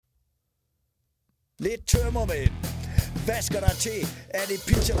Lidt tømmermænd. Hvad skal der til? Er det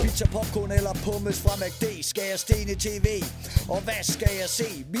pizza, popcorn eller pommes fra McD? Skal jeg stene tv? Og hvad skal jeg se?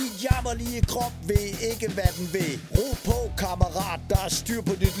 Min jammerlige krop ved ikke, hvad den vil. Ro på, kammerat, der er styr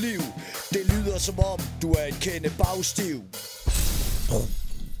på dit liv. Det lyder som om, du er en kende bagstiv.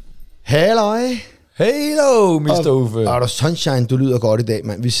 Halløj. Hello, Mr. Uffe. Og der sunshine, du lyder godt i dag,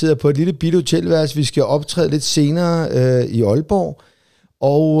 mand. Vi sidder på et lille bitte hotelværelse. Vi skal optræde lidt senere i Aalborg.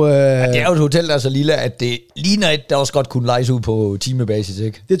 Og, det er jo et hotel, der er så lille, at det ligner et, der også godt kunne lejes ud på timebasis,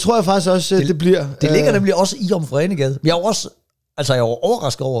 ikke? Det tror jeg faktisk også, det bliver. Det ligger nemlig også i Omfrenegade. Jeg var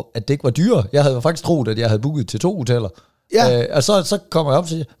overrasket over, at det ikke var dyrere. Jeg havde faktisk troet, at jeg havde booket til 2 hoteller. Ja. Og så kommer jeg op og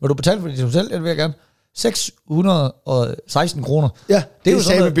siger, vil du betale for dit hotel? Det vil jeg gerne. 616 kroner. Ja, det er jo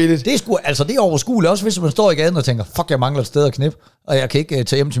sådan billigt. Det er overskueligt, også hvis man står i gaden og tænker, fuck, jeg mangler et sted at knippe, og jeg kan ikke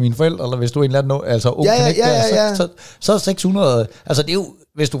tage hjem til mine forældre, eller hvis du er en eller anden ung knægt, så er 600, altså det er jo,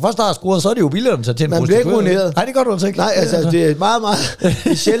 hvis du først har scoret, så er det jo billigere end til en man bliver ikke ruineret. Nej, det gør du altså ikke. Nej, altså det er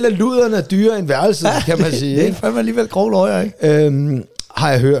meget sjældent, at luderne er dyrere end værelset, kan man sige. Det er fandme alligevel grove løjer, ikke?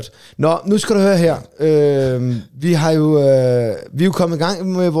 Har jeg hørt. Nå, nu skal du høre her. Vi er jo kommet i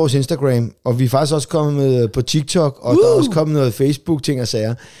gang med vores Instagram, og vi er faktisk også kommet med på TikTok, og der er også kommet noget Facebook-ting og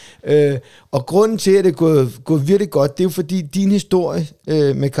sager. Og grunden til, at det er gået virkelig godt, det er jo fordi din historie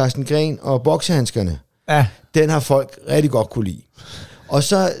med Carsten Gren og boksehandskerne, den har folk rigtig godt kunne lide. Og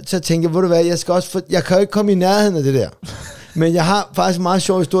så tænker jeg, ved du hvad, jeg kan jo ikke komme i nærheden af det der. Men jeg har faktisk en meget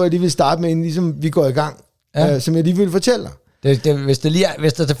sjov historie, jeg lige vil starte med, inden ligesom vi går i gang, som jeg lige vil fortælle dig.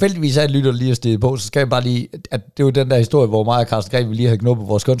 Hvis der tilfældigvis er et lytter lige at stige på, så skal jeg bare lige, at det er jo den der historie, hvor mig og Carsten Gren lige havde knuppet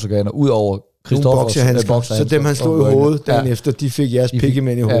vores kønsorganer ud over Christoffers boksehandsker. Så dem han slog i hovedet dagen efter, de fik jeres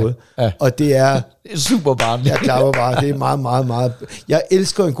pikkemænd i hovedet. Ja. Og det er super barnligt. Jeg klapper bare, det er meget, meget, meget. Jeg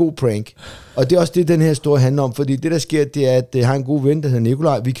elsker en god prank. Og det er også det, den her historie handler om, fordi det der sker, det er, at jeg har en god ven, der hedder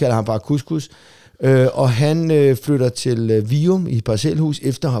Nikolaj, vi kalder ham bare Kuskus. Og han flytter til Vium i parcelhus,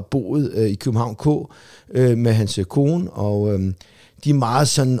 efter at have boet i København K med hans kone, og de er meget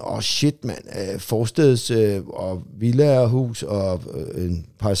sådan, shit mand, forsteds og villa-hus og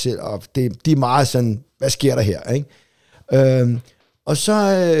parcel, og de er meget sådan, hvad sker der her, ikke? Og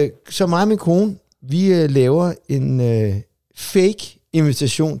så mig og min kone, vi laver en fake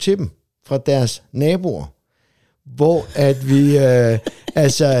invitation til dem fra deres naboer, hvor at vi,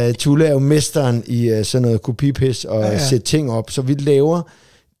 Tulle er jo mesteren i sådan noget kopipis og sætte ting op, så vi laver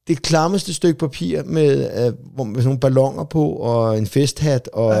det klammeste stykke papir med sådan nogle balloner på og en festhat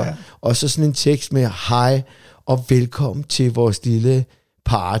og så sådan en tekst med hej og velkommen til vores lille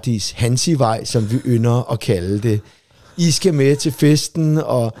paradis, Hansivej, som vi ynder at kalde det. I skal med til festen,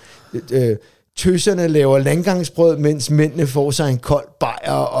 og tøsserne laver landgangsbrød, mens mændene får sig en kold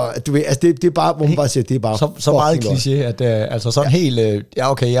bajer, og du ved, altså det er bare, hvor man bare siger, det er bare så meget kliché, at altså sådan helt,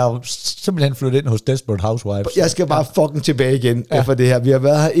 okay, jeg har simpelthen flyttet ind hos Desperate Housewives. Jeg skal bare fucking tilbage igen for det her. Vi har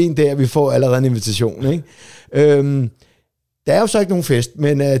været her en dag, og vi får allerede en invitation, ikke? Der er jo så ikke nogen fest,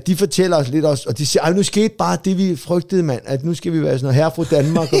 men de fortæller os lidt også, og de siger, nu skete bare det, vi frygtede, mand, at nu skal vi være sådan noget herre fra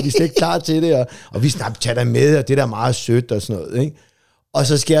Danmark, og vi er slet ikke klar til det, og vi snart tager dig med, og det der er meget sødt og sådan noget, ikke? Og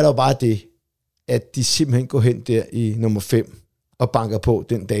så sker der jo bare det, at de simpelthen går hen der i nummer 5 og banker på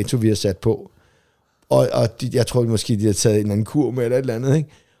den dato, vi har sat på. Og jeg tror måske, de har taget en anden kur med eller et eller andet, ikke?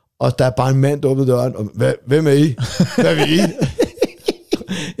 Og der er bare en mand, der åbner døren, og hvem er I? Hvad vil I?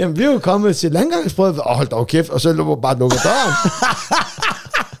 Jamen, vi er jo kommet til landgangsbrød, og hold da kæft, og så bare lukker døren.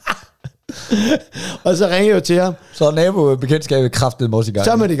 Og så ringer jeg jo til ham. Så nabobekendtskabet kraftede mig også i gang.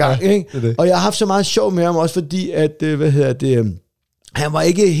 Så er man i gang, ikke? Det. Og jeg har haft så meget sjov med ham også, fordi at, han var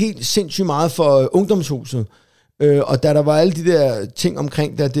ikke helt sindssygt meget for ungdomshuset. Og da der var alle de der ting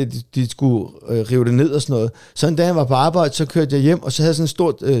omkring, da de skulle rive det ned og sådan noget. Så en dag jeg var på arbejde, så kørte jeg hjem, og så havde jeg sådan et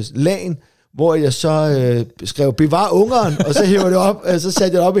stort lagen, hvor jeg så skrev, bevar ungeren, og så hæver det op, så satte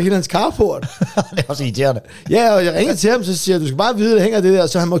jeg det op i hele hans carport. Det er også irriterende. Ja, og jeg ringer til ham, så siger jeg, du skal bare vide, det hænger det der,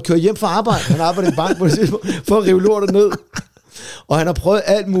 så han måtte køre hjem fra arbejde. Han arbejder i en bank på det tidspunkt, for at rive lortet ned. Og han har prøvet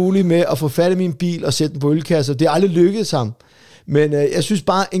alt muligt med at få fat i min bil og sætte den på ølkasse, og det er aldrig lykkedes ham. Men jeg synes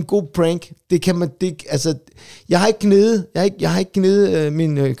bare, en god prank, det kan man, jeg har ikke gnedet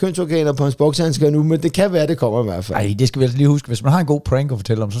mine kønsorganer på hans boksehandsker nu, men det kan være, det kommer i hvert fald. Ej, det skal vi altså lige huske. Hvis man har en god prank at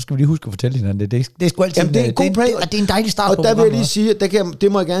fortælle om, så skal vi lige huske at fortælle hinanden det. Det er sgu altid det er en god prank, det er en dejlig start. Og der vil jeg lige sige,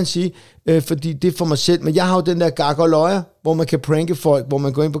 det må jeg gerne sige, fordi det er for mig selv, men jeg har jo den der gakkerløjer, hvor man kan pranke folk, hvor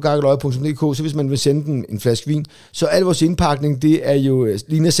man går ind på gakkerløjer.dk, så hvis man vil sende den en flaske vin, så al vores indpakning, det er jo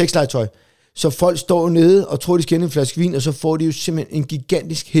ligner sexlegetøj. Så folk står nede og tror, de skal hente en flaske vin, og så får de jo simpelthen en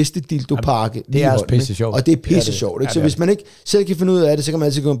gigantisk hestedildopakke. Det er også pisse sjovt. Og det er pisse sjovt, ikke? Så hvis man ikke selv kan finde ud af det, så kan man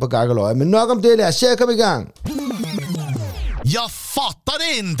altid gå ind på gakkerløjer. Men nok om det, lad os se at komme i gang. Jeg fatter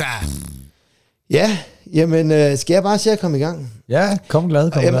det ikke! Ja, jamen, skal jeg bare se at komme i gang? Ja, kom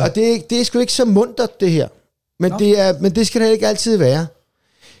glad. Og det er sgu ikke så muntert, det her. Men det skal det ikke altid være.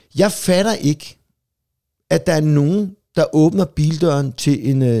 Jeg fatter ikke, at der er nogen, der åbner bildøren til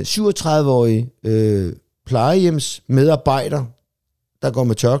en 37-årig plejehjemsmedarbejder, der går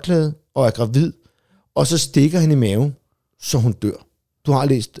med tørklæde og er gravid, og så stikker han i maven, så hun dør. Du har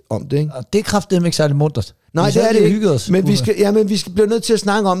læst om det, ikke? Og det er kraftedeme ikke særlig muntert. Nej, det er det ikke. Men vi skal blive nødt til at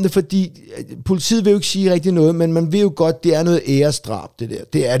snakke om det, fordi politiet vil jo ikke sige rigtig noget, men man ved jo godt, det er noget æresdrab, det der.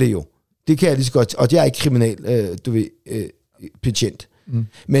 Det er det jo. Det kan jeg lige så godt. Og det er ikke kriminal, patient.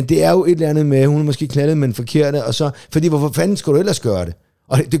 Men det er jo et eller andet med, hun er måske knaldet med en forkerte, og så, fordi hvorfor fanden skal du ellers gøre det?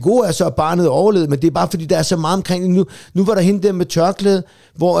 Og det gode er så, at barnet overlevede, men det er bare fordi, der er så meget omkring det nu. Nu var der hende der med tørklæde,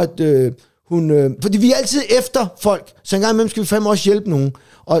 hvor at, hun... fordi vi er altid efter folk, så en gang imellem skal vi fandme også hjælpe nogen.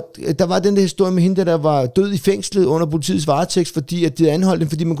 Og der var den der historie med hende, der var død i fængslet under politiets varetægt, fordi at de anholdt hende,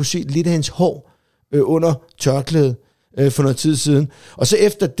 fordi man kunne se lidt af hendes hår under tørklædet for noget tid siden. Og så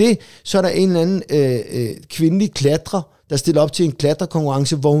efter det, så er der en eller anden kvindelig klatrer, der stiller op til en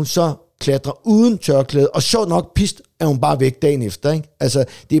klatrekonkurrence, hvor hun så klatrer uden tørklæde, og sjovt nok pist er hun bare væk dagen efter, ikke? Altså,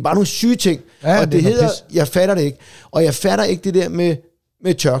 det er bare nogle syge ting, ja, og det hedder, jeg fatter det ikke. Og jeg fatter ikke det der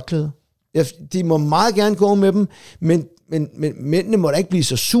med tørklæde. De må meget gerne gå med dem, men mændene må da ikke blive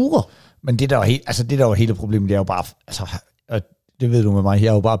så sure. Men det der var hele problemet, det er jo bare, altså, det ved du med mig, jeg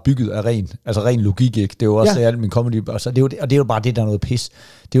er jo bare bygget af ren logik, ikke? Det er jo også alt min comedy, altså, det er jo bare det, der er noget pis.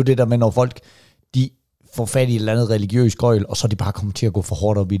 Det er jo det der med, når folk, de får fat i et eller andet religiøst grøl, og så er de bare kommet til at gå for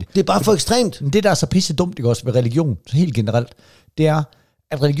hårdt op i det. Det er bare for ekstremt. Men det, der er så pisse dumt, ikke også, ved religion, så helt generelt, det er,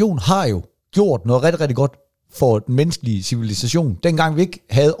 at religion har jo gjort noget rigtig, rigtig godt for den menneskelige civilisation. Dengang vi ikke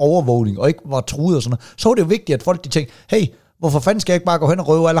havde overvågning, og ikke var truet og sådan noget, så var det jo vigtigt, at folk de tænkte, hey, hvorfor fanden skal jeg ikke bare gå hen og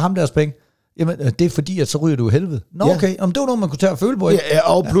røve alle ham deres penge? Jamen, det er fordi, at så ryger du i helvede. Nå, okay. Jamen, det var noget, man kunne tage og føle på, ikke?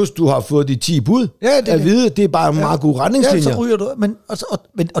 Ja, og plus, du har fået de 10 bud at vide, det er bare meget gode retningslinjer. Ja, så ryger du.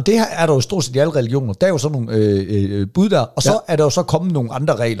 Og det her er der jo stort set i alle religioner. Der er jo sådan nogle bud der, og så er der jo så kommet nogle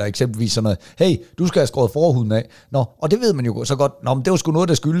andre regler, eksempelvis sådan noget, hey, du skal have skåret forhuden af. Nå, og det ved man jo så godt. Nå, men det var sgu noget,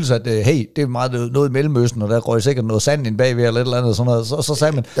 der skyldes, at hey, det er meget noget i Mellemøsten, og der røg sikkert noget sand ind bagved, eller et eller andet, sådan noget. Så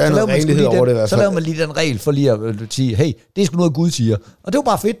sagde man, så lavede man lige den regel for lige at sige, hey, det er sgu noget, Gud siger. Og det var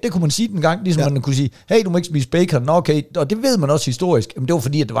bare fedt, det kunne man sige den gang. Ligesom man kunne sige, hey, du må ikke spise bacon. Nå, okay, og det ved man også historisk. Jamen, det var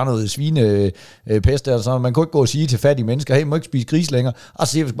fordi, at der var noget svinepest der, så man kunne ikke gå og sige til fattige mennesker, hey, du må ikke spise gris længere. Og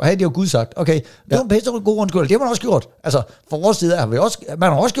så siger vi, hey, det har Gud sagt. Okay, det var en pest, der var god undskyld. Det har man også gjort. Altså, fra vores side har vi også,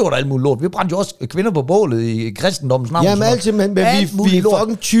 man har også gjort alt muligt lort. Vi brændte jo også kvinder på bålet i kristendommens navn. Jamen, altid, men vi er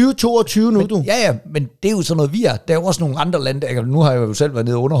fucking 2022 nu, du. Ja, men det er jo sådan noget, vi er. Der er jo også nogle andre lande, der, nu har jeg jo selv været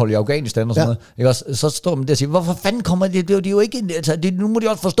nede og underholdt i Afghanistan og sådan noget. Ikke også? Så står man der og siger, hvorfor fanden kommer det? Det er jo ikke, altså, nu må de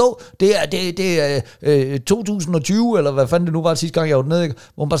også forstå, det er 2020, eller hvad fanden det nu var sidste gang, jeg var dernede, ikke?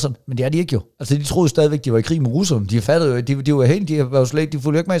 Hvor man bare sådan, men det er de ikke jo. Altså, de troede stadigvæk, de var i krig med russerne. De fattede jo, de var helt, de var jo slet, de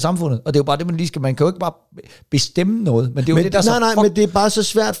fulgte jo ikke med i samfundet. Og det er jo bare det, man lige skal, man kan jo ikke bare bestemme noget. Men det er jo det, der men det er bare så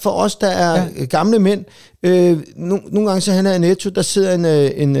svært for os, der er gamle mænd. Nogle gange så han er i Netto, der sidder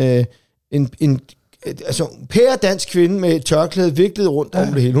en pære dansk kvinde med et tørklæde viklet rundt om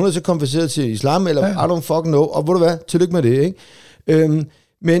det hele. Hun er så konverteret til islam, eller I don't fucking know, og ved du hvad, tillykke med det, ikke?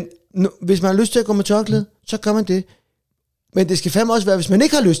 Men hvis man har lyst til at gå med tørklæde, så gør man det. Men det skal fandme også være, hvis man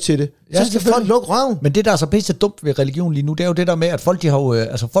ikke har lyst til det, så skal folk lukke røven. Men det, der er så pisse dumt ved religion lige nu, det er jo det der med, at folk de har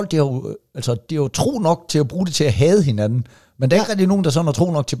jo tro nok til at bruge det til at hade hinanden. Men der er ikke rigtig nogen, der sådan har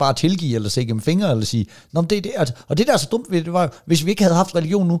tro nok til bare at tilgive, eller sætte dem fingre, eller sige, nå, det er det. Altså, og det, der er så dumt ved det, var, hvis vi ikke havde haft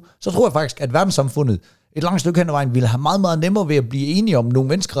religion nu, så tror jeg faktisk, at verdenssamfundet et langt stykke hen ad vejen ville have meget, meget nemmere ved at blive enige om nogle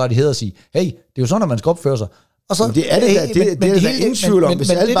menneskerettigheder og sige, hey, det er jo sådan, at man skal opføre sig. Og så, det er det der, det er ingen tvivl om.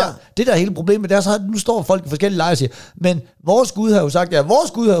 Det der er hele problemet, det er så, nu står folk i forskellige lejre og siger, men vores Gud har jo sagt,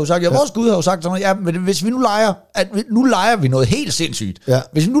 vores Gud har jo sagt, vores Gud har jo sagt, sådan, men hvis vi nu leger vi noget helt sindssygt. Ja.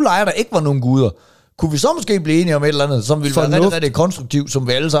 Hvis vi nu leger, der ikke var nogen guder, kunne vi så måske blive enige om et eller andet, som ville være rigtig, rigtig konstruktivt, som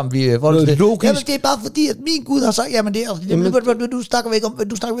vi alle sammen jamen, det er bare fordi, at min Gud har sagt, jamen det er, du snakker ikke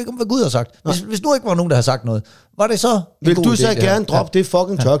om, hvad Gud har sagt. Hvis nu ikke var nogen, der har sagt noget, var det så vil du så gerne droppe det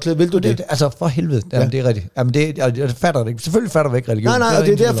fucking tørklæde? Vil du det? Altså, for helvede. Jamen, det er rigtigt. Jamen, jeg fatter det ikke. Selvfølgelig fatter vi ikke religion. Nej, og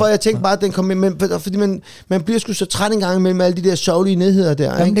det er derfor, jeg tænkte bare, at den kom ind, fordi man bliver sgu så træt en gang imellem alle de der sørgelige nedheder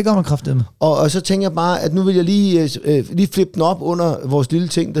der. Jamen, det gør man kraftedeme. Og så tænker jeg bare, at nu vil jeg lige flippe den op under vores lille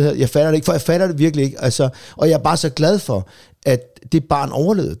ting, der hedder, jeg fatter det ikke, for jeg fatter det virkelig ikke. Altså, og jeg er bare så glad for, at det barn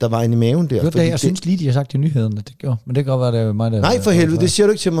overlevede, der var inde i maven der. Det jeg synes lige, de har sagt i nyhederne, det gjorde. Men det kan godt være, det er mig, der... Nej, for helvede, det siger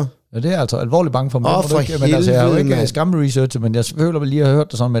du ikke til mig. Ja, det er altså alvorligt bange for mig. For helvede, men altså, jeg har jo ikke skamme-research, men jeg føler vel lige at have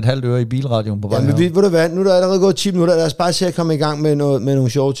hørt det sådan med et halvt øre i bilradioen på vej. Ja, men ved du hvad, nu er der allerede gået 10 minutter, lad os bare se at komme i gang med nogle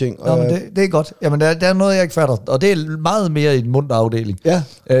sjove ting. Nå, men det er godt. Jamen, der er noget, jeg ikke fatter, og det er meget mere i den munter afdeling. Ja.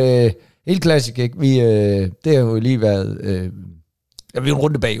 helt klassisk, ikke? Det har jo lige været... vi er en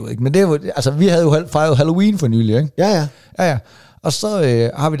runde bagud, ikke? Men det er jo, altså, vi havde jo fejret Halloween for nylig, ikke? Ja. Og så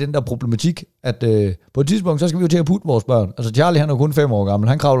har vi den der problematik, at på et tidspunkt, så skal vi jo til at putte vores børn. Altså Charlie, han er kun 5 år gammel.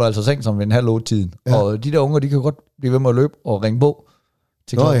 Han kravler altså seng som ved en 7:30-tiden. Ja. Og de der unger, de kan godt blive ved med at løbe og ringe på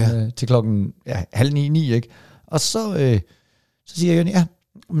til klokken 8:30, ikke? Og så siger jeg, ja,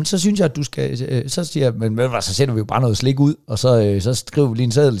 men så synes jeg, at du skal... Så siger jeg, men så sender vi jo bare noget slik ud, og så skriver vi lige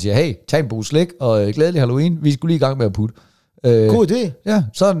en seddel og siger, hey, tag en pose slik, og glædelig Halloween, vi skulle lige i gang med at putte. God idé. Ja,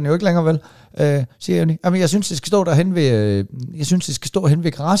 så er den jo ikke længere vel. Siger jeg, jamen jeg synes, det skal stå derhen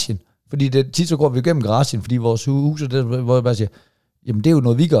ved garagen, fordi det tit så går vi igennem garagen, fordi vores hus er det, hvor jeg bare siger, jamen det er jo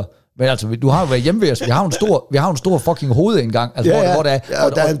noget, vi gør. Men altså, du har jo været hjemme ved os. Vi har en stor fucking hovedindgang. Altså, hvor der er,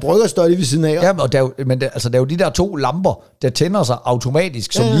 og der er en bryggerstøj lige ved siden af. Ja, og der er jo de der 2 lamper, der tænder sig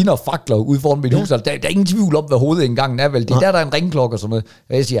automatisk, som ligner fakler ude foran mit hus. Altså, der er ingen tvivl om, hvad hovedindgangen er, vel? Det er der er en ringklokke og sådan noget.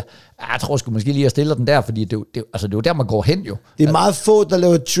 Og jeg siger, jeg tror sgu måske lige, at stille den der, fordi det er jo der, man går hen jo. Det er meget få, der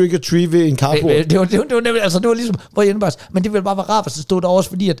laver trick or treat ved en carport. Det var ligesom, hvor jeg bare, men det ville bare være rart, hvis det stod der også,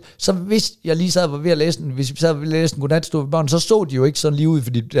 fordi at, så hvis jeg lige sad ved at læse den, hvis vi sad ved at læse den godnat, stod ved børn, så de jo ikke sådan lige ud,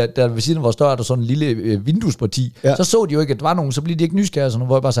 fordi der ved siden af vores dør er der sådan en lille vinduesparti. Ja. Så de jo ikke, at der var nogen, så bliver de ikke nysgerrige, sådan,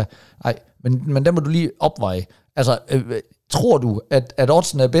 hvor jeg bare sagde, nej, men der må du lige opveje. Altså, tror du, at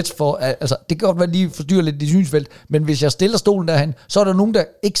oddsen er bedst for, altså, det kan godt være lige forstyrre lidt i synsfelt, men hvis jeg stiller stolen derhen, så er der nogen, der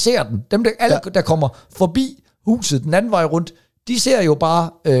ikke ser den. Dem, der kommer forbi huset den anden vej rundt, de ser jo bare,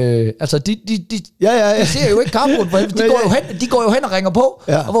 altså, de ser jo ikke kampen, for de går jo hen og ringer på,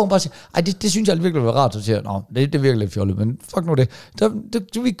 og hvor hun bare siger, ej, det synes jeg virkelig vil være rart, så siger jeg, nå, det er virkelig lidt fjollet, men fuck nu det.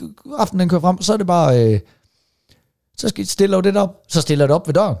 Aftenen den kører frem, så er det bare, så stiller det op, så stiller det op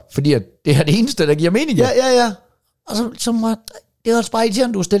ved døren, fordi at det er det eneste, der giver mening. Ja. Og så det er også bare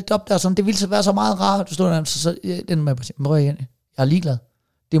irriterende, du har stillet op der, sådan, det ville så være så meget rart, du stod der, så den med at sige, jeg er ligeglad,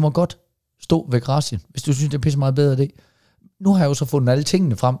 det må godt stå ved garagen, hvis du synes, det er pisse meget bedre det. Nu har jeg jo så fundet alle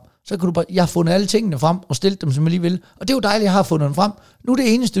tingene frem. Så kan du bare, jeg har fundet alle tingene frem og stillet dem, som jeg lige vil. Og det er jo dejligt, jeg har fundet dem frem. Nu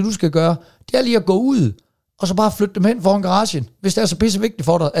det eneste, du skal gøre, det er lige at gå ud, og så bare flytte dem hen foran garagen. Hvis det er så pisse vigtigt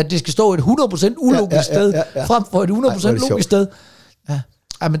for dig, at det skal stå et 100% ulogisk sted, frem for et 100% logisk sted. Ja,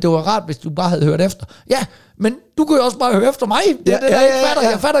 men det var rart, hvis du bare havde hørt efter. Ja, men du kunne jo også bare høre efter mig. Det er det, der ikke fatter.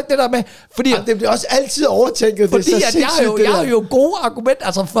 Jeg fatter ikke det der med. Fordi det bliver også altid overtænket. Fordi det jeg har jo gode argumenter,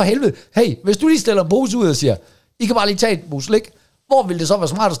 altså for helvede. Hey, hvis du lige stiller en pose ud og siger, I kan bare lige tage et pose slik. Hvor ville det så være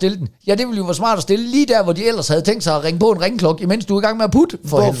smart at stille den? Ja, det ville jo være smart at stille lige der, hvor de ellers havde tænkt sig at ringe på en ringklokke, imens du er i gang med at putte.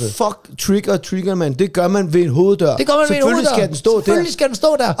 Hvor fuck trigger man? Det gør man ved en hoveddør. Det gør man ved en hoveddør. Selvfølgelig skal den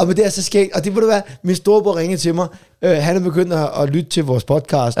stå der. Og men det er så skægt. Og det må det være, min storebror ringede til mig. Han er begyndt at lytte til vores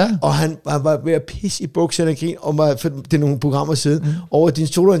podcast, og han var ved at pisse i bukserne og grine om, det er nogle programmer siden, over din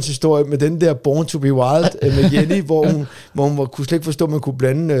Solvejs-historie med den der Born to be Wild med Jenny, hvor hun kunne slet ikke forstå, at man kunne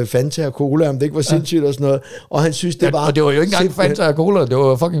blande Fanta og Cola, om det ikke var sindssygt og sådan noget. Og han synes, det var... Og det var jo ikke engang Fanta og Cola, det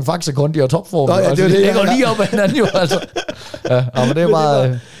var fucking Faxe Kondi og Topform. Nå, ja, altså, det går lige op ad hinanden jo, altså. Ja, men det er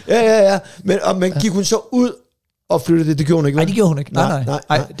bare... Ja. Men gik hun så ud og flyttede det gjorde hun ikke. Nej, det gjorde hun ikke. Nej.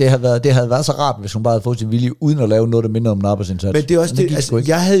 Det havde været så rart, hvis hun bare havde fået sin vilje, uden at lave noget, der minder om en arbejdsindsats. Men det er også det, altså,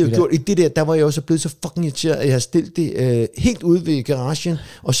 jeg havde jo gjort i det der var jeg også blevet så fucking irriteret, at jeg havde stillet det helt ude ved garagen,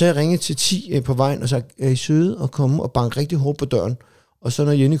 og så jeg ringede til 10 på vejen, og sagt, er I søde og komme og banke rigtig hårdt på døren? Og så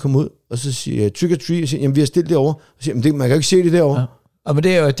når Jenny kom ud, og så siger jeg, trick or treat, og siger, jamen vi har stillet det over. Og siger, men man kan jo ikke se det derovre. Ja. Ja, men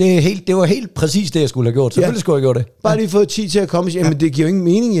det var helt præcis det, jeg skulle have gjort. Selvfølgelig skulle jeg have gjort det. Bare lige fået 10 til at komme og sige, jamen det giver jo ingen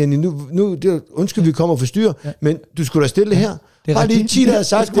mening, Jenny. Nu undskyld, vi kommer og forstyrrer, men du skulle da stille det her. Det bare lige 10, der har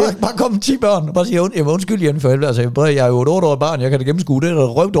sagt det. Bare komme 10 børn og bare sige, undskyld Jenny for helvede. Altså, jeg er jo et 8-årigt barn, jeg kan da gennemskue. Det er en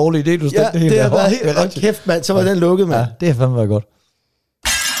røv dårlig idé, du stillede det hele. Ja, det har været helt kæft, mand. Så var den lukket, mand. Ja, det har fandme været godt.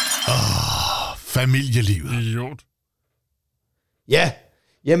 Familielivet. Idiot. Ja.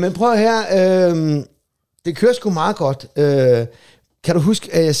 Jamen prøv her. Det kører sgu meget godt. Kan du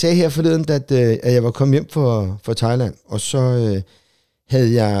huske, at jeg sagde her forleden, at jeg var kommet hjem fra Thailand, og så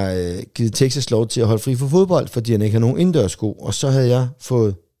havde jeg givet Texas lov til at holde fri for fodbold, fordi han ikke har nogen indendørssko, og så havde jeg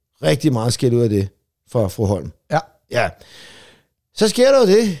fået rigtig meget skæld ud af det fra fru Holm. Ja. Så sker der jo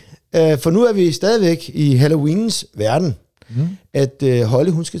det, for nu er vi stadigvæk i Halloweens verden, at Holly,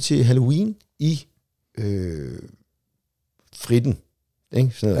 hun skal til Halloween i Fritten.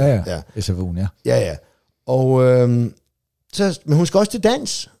 Ikke? Sådan noget. Ja. SFU'en, ja. Ja. Og men hun skal også til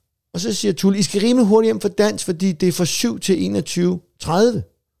dans. Og så siger Tulle, I skal rimelig hurtigt hjem for dans, fordi det er fra 7 til 21.30.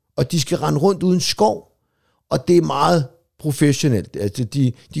 Og de skal rende rundt uden skov. Og det er meget professionelt. Altså,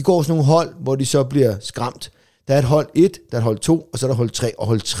 de går sådan nogle hold, hvor de så bliver skræmt. Der er et hold 1, der er et hold 2, og så er der hold 3. Og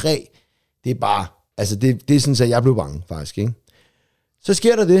hold 3, det er bare... Altså, det er sådan, at jeg blev bange, faktisk. Ikke? Så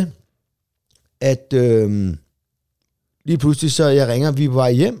sker der det, at lige pludselig så jeg ringer, vi er på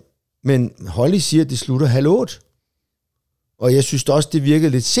vej hjem. Men Holly siger, at det slutter 7:30. Og jeg synes også, det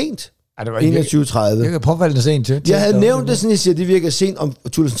virkede lidt sent. Ja, det var 21:30. Det kan påfaldende sent til. Jeg havde nævnt det sådan, jeg siger, det virker sent. Om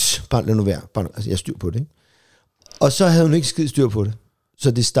bare lad nu være. Altså, jeg styr på det, ikke? Og så havde hun ikke skid styr på det.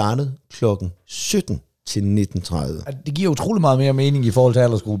 Så det startede klokken 17 til 19:30. Det giver utrolig meget mere mening i forhold til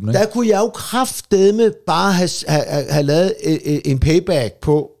aldersgruppen, ikke? Der kunne jeg jo kraftedeme bare have lavet en payback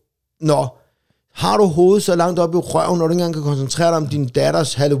på, når har du hovedet så langt op i røven, når du ikke engang kan koncentrere dig om din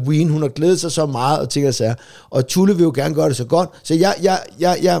datters Halloween. Hun har glædet sig så meget og tænker sig. Og Tulle vil jo gerne gøre det så godt. Så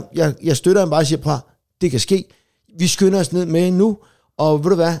jeg støtter ham bare og siger, prøv, det kan ske. Vi skynder os ned med hende nu. Og ved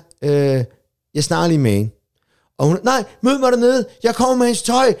du hvad, jeg snakker lige med hende. Og hun, nej, mød mig dernede. Jeg kommer med hendes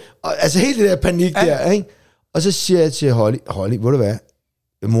tøj. Og, altså helt det der panik der, ikke? Og så siger jeg til Holly, ved du hvad,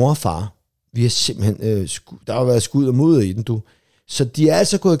 mor og far, vi har simpelthen, der har været skud og mudder i den, du. Så de er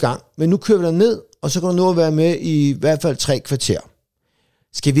altså gået i gang. Men nu kører vi der ned, og så kan du nå at være med i hvert fald 3 kvarter.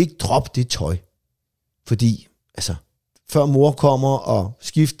 Skal vi ikke droppe det tøj? Fordi, altså, før mor kommer og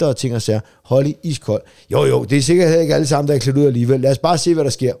skifter og ting og sager, Holly iskold. Jo, det er sikkert ikke alle sammen, der er klædt ud alligevel. Lad os bare se, hvad der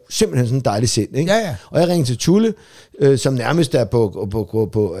sker. Simpelthen sådan en dejlig sind, ikke? Ja. Og jeg ringer til Tulle, som nærmest er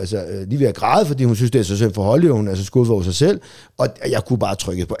på altså, lige ved at græde, fordi hun synes, det er så synd for Holly, hun er så skuffet over sig selv. Og jeg kunne bare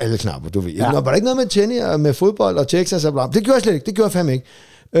trykke på alle knapper, du ved. Ja. Var der ikke noget med tennis og med fodbold og Texas og bla. Det gjorde jeg slet ikke. Det gjorde jeg fandme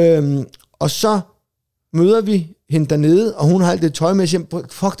ikke. Og så møder vi hende dernede, og hun har alt det tøj med sig.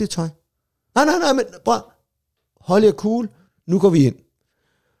 Fuck det tøj. Nej, men bror, Holly er cool. Nu går vi ind.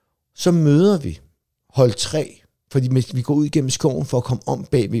 Så møder vi hold 3, fordi vi går ud igennem skoven for at komme om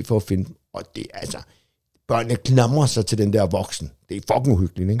bagved for at finde dem. Og det er altså, børnene klamrer sig til den der voksen. Det er fucking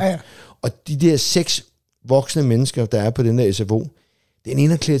uhyggeligt, ikke? Ja. Og de der 6 voksne mennesker, der er på den der SFO, den ene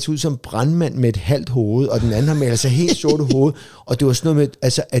har klædt ud som brandmand med et halvt hoved, og den anden har malet sig helt sorte hoved. Og det var sådan noget med,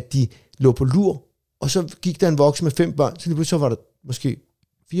 altså, at de lå på lur, og så gik der en voksen med 5 børn, så var der måske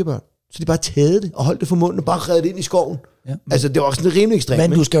 4 børn. Så de bare taget det og holdt det for munden og bare reddet ind i skoven. Ja, altså, det var sådan rimelig ekstremt.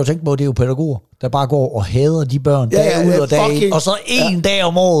 Men du skal jo tænke på, at det er jo pædagoger, der bare går og hader de børn dag ud og dag ind. Og så en dag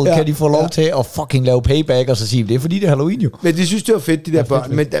om året kan de få lov til at fucking lave payback og så sige, det er fordi, det er Halloween jo. Men de synes, det var fedt, de der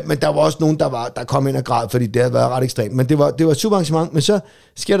børn. Men der var også nogen, der kom ind og græd, fordi det havde været ret ekstremt. Men det var super arrangement. Men så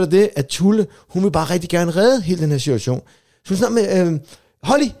sker der det, at Tulle, hun vil bare rigtig gerne redde hele den her situation. Så hun snakker med,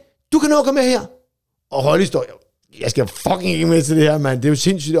 Holly, du kan nå at komme med her. Og Holly står, jeg skal fucking ikke med til det her, mand. Det er jo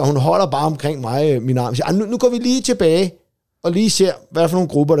sindssygt, og hun holder bare omkring mig, min arm. Så, nu går vi lige tilbage, og lige ser, hvad er for nogle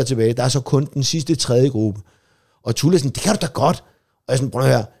grupper, der er tilbage. Der er så kun den sidste 3. gruppe. Og Tulle er sådan, det kan du da godt. Og jeg er sådan, prøv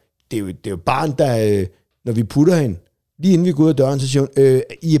her, det er jo barn, der, når vi putter hende, lige inden vi går ud af døren, så siger hun,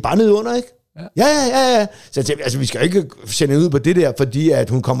 I er bare nede under, ikke? Ja. Så jeg tænkte, altså, vi skal ikke sende ud på det der, fordi at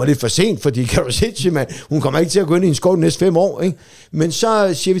hun kommer lidt for sent, fordi kan du se, man, hun kommer ikke til at gå ind i en skov de næste 5 år, ikke? Men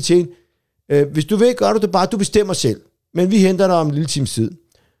så siger vi til hende, hvis du vil, gør du det bare, du bestemmer selv. Men vi henter dig om en lille times tid.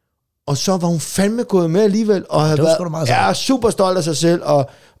 Og så var hun fandme gået med alligevel, og havde været super stolt af sig selv,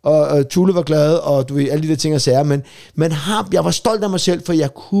 og Tulle var glad, og du ved, alle de der ting og sager. Men jeg var stolt af mig selv, for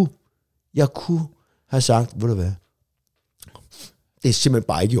jeg kunne have sagt, ved du hvad, det er simpelthen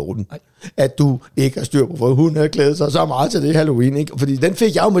bare ikke i orden, at du ikke har styr på, hvor hun havde glædet sig så meget til det Halloween, ikke? Fordi den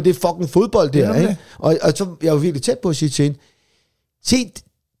fik jeg jo med det fucking fodbold der, ikke? Og så jeg var virkelig tæt på at sige til hende, se,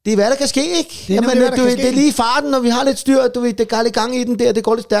 det er hvad der kan ske, ikke? Det er lige i farten, når vi har lidt styr, du ved, det går lidt gang i den der, det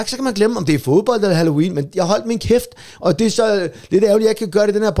går lidt stærkt, så kan man glemme, om det er fodbold eller Halloween, men jeg holdt min kæft, og det er så lidt ærgerligt, at jeg kan gøre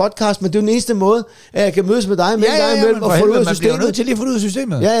det i den her podcast, men det er jo den eneste måde, at jeg kan mødes med dig med en gang imellem og få det ud af systemet. Man bliver nødt til lige at få det ud af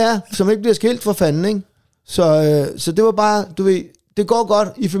systemet. Ja, som ikke bliver skilt for fanden, ikke? Så det var bare, du ved, det går godt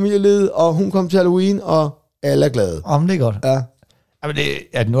i familielivet, og hun kom til Halloween, og alle er glade. Om det er godt. Ja.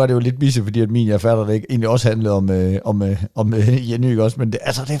 Nu er det jo lidt bisse, fordi at jeg fatter det ikke, egentlig også handlede om Jenny, ikke også, men det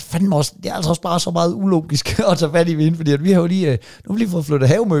er fandme også, det er altså også bare så meget ulogisk at tage fat i vinde, fordi at vi har jo lige, nu har vi lige fået flyttet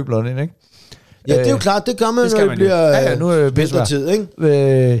havemøblerne ind, ikke? Ja, det er jo klart, det gør man, når det bliver nu er bedre tid,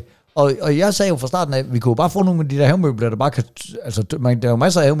 ikke? Og jeg sagde jo fra starten af, at vi kunne bare få nogle af de der havemøbler, der bare kan, altså der er jo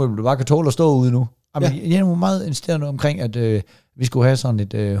masser af havemøbler, der bare kan tåle at stå ude nu. Jamen, Jenny var meget insisterende omkring, at vi skulle have sådan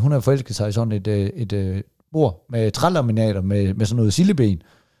et, hun har forelsket sig i sådan et bord med trælaminater med sådan noget sildeben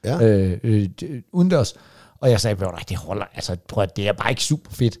udendørs. Og jeg sagde, det holder, altså det er bare ikke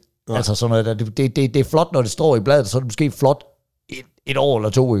super fedt. Ja. Altså sådan noget, det er flot, når det står i bladet, så er det måske flot et år eller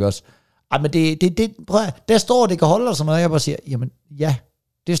 2, ikke også? Ej, men der står, det kan holde og sådan noget, og jeg bare siger, jamen ja,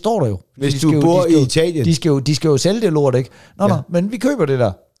 det står der jo. Hvis du bor i Italien. De skal jo sælge det lort, ikke? Nå, men vi køber det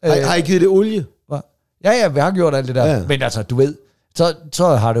der. Har I givet det olie? Ja, vi har gjort alt det der. Ja. Men altså, du ved,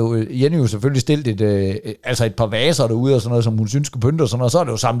 så har du Jenny jo selvfølgelig stillet et par vaser derude og sådan noget, som hun synes skulle pynte og sådan noget, og så er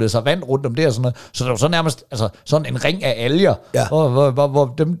det jo samlet sig vand rundt om det og sådan noget, så det er jo så nærmest sådan en ring af alger,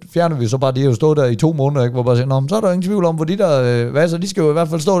 hvor dem fjerner vi så bare, de har jo stået der i 2 måneder, ikke? Hvor bare siger, så er der ingen tvivl om, hvor de der vaser, de skal jo i hvert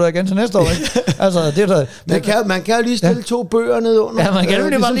fald stå der igen til næste år, ikke? Altså, det der, man kan jo lige stille 2 bøger ned under. Ja, man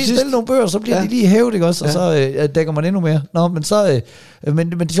kan jo bare lige stille nogle bøger, så bliver de lige hævet, ikke også, og så dækker man endnu mere. Nå, men så,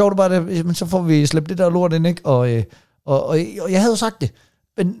 men det sjovt bare, men så får vi slæbt det der lort ind, ikke? Og jeg havde jo sagt det,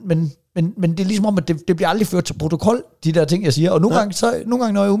 men det er ligesom om, at det bliver aldrig ført til protokol, de der ting, jeg siger. Og nogle gange, når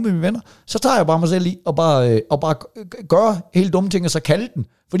jeg er ude med mine venner, så tager jeg bare mig selv i og bare gøre helt dumme ting, og så kalde den.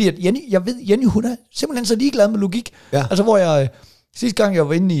 Fordi at Jenny, hun er simpelthen så ligeglad med logik. Ja. Altså, hvor jeg... Sidste gang jeg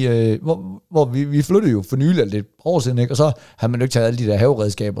var inde i, hvor vi flyttede jo for nylig, lidt år siden, ikke? Og så havde man jo ikke taget alle de der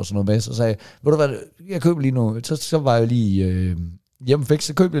haveredskaber og sådan noget med, så sagde jeg, ved du hvad, jeg køber lige nogle, så var jeg lige hjemme fik,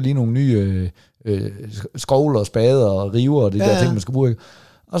 så købte jeg lige nogle nye skovler og spader og river og det der ting, man skal bruge, ikke?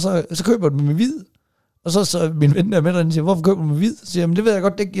 Og så køber jeg dem med hvid, og så min ven der med derinde siger, hvorfor køber du dem med hvid? Så siger jeg, men det ved jeg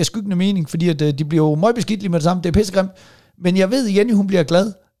godt, det giver skyggende mening, fordi at, de bliver jo møgbeskidt lige med det samme, det er pissegrimt, men jeg ved, Jenny, hun bliver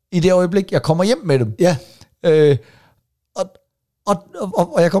glad i det øjeblik, jeg kommer hjem med dem. Ja.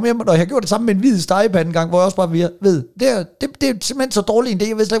 Og jeg kom hjem, og jeg gjorde det samme med en hvid stegepande en gang, hvor jeg også bare ved, det er simpelthen så dårligt en idé.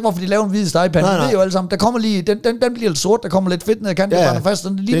 Jeg ved slet ikke, hvorfor de laver en hvid stegepande. Det er jo alle sammen. Der kommer lige, den bliver lidt sort, der kommer lidt fedt ned, jeg kan det bare fast,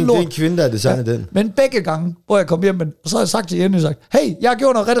 sådan en lille lort. Det er en kvinde, der er designet den. Men begge gange, hvor jeg kom hjem, så har jeg sagt til Jenny, hey, jeg har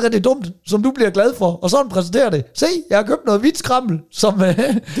gjort noget rigtig, rigtig dumt, som du bliver glad for, og sådan præsenterer det. Se, jeg har købt noget hvidt skrammel, som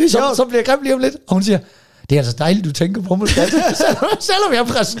bliver grimt lige om lidt. Og hun siger, det er altså dejligt, du tænker på mig, selvom jeg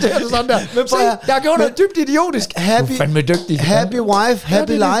præsenterer det sådan der. Men se, jeg har gjort noget dybt idiotisk. Happy, fandme dygtig. Happy wife,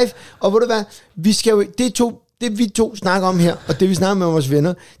 happy life. Og ved du hvad, vi skal jo, det vi to snakker om her, og det vi snakker med vores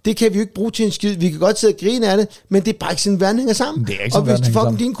venner, det kan vi jo ikke bruge til en skid. Vi kan godt sidde og grine af det, men det er bare ikke sådan, verden hænger sammen. Og hvis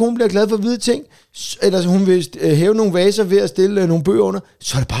fucking din kone bliver glad for hvide ting, eller hun vil hæve nogle vaser ved at stille nogle bøger under,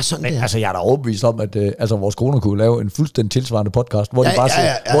 så er det bare sådan, men, altså, jeg er da overbevist om, at vores kone kunne lave en fuldstændig tilsvarende podcast, hvor,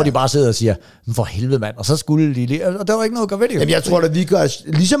 hvor de bare sidder og siger, men for helvede mand, og så skulle de lige, og der var ikke noget at gøre ved det. Jamen, jeg tror, at vi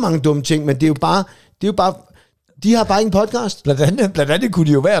gør lige så mange dumme ting, men det er jo bare de har bare ikke en podcast. Blandt andet kunne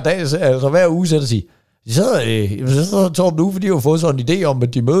de jo hver dag, altså hver uge sætte og sige, så Torben nu, fordi de har fået sådan en idé om,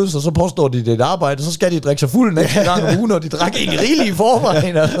 at de mødes, og så påstår de, det er et arbejde, så skal de drikke sig fuld en ekstra gang om ugen, og de drak egentlig rigeligt i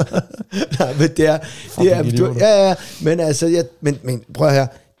forvejen. Nej, men det er men altså, men prøv her,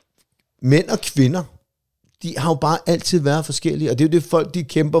 mænd og kvinder, de har jo bare altid været forskellige, og det er jo det folk, de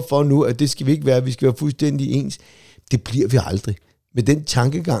kæmper for nu, at det skal vi ikke være, vi skal være fuldstændig ens. Det bliver vi aldrig. Med den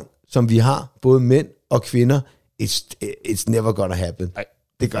tankegang, som vi har, både mænd og kvinder, it's never gonna happen.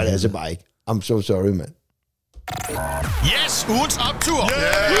 Det gør det altså bare ikke. I'm so sorry, man. Yes, ugens optur!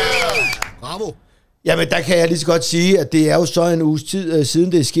 Yeah! Bravo! Jamen, der kan jeg lige så godt sige, at det er jo så en uges tid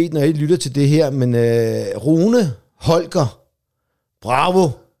siden det er sket, når I lytter til det her, men Rune Holger, bravo,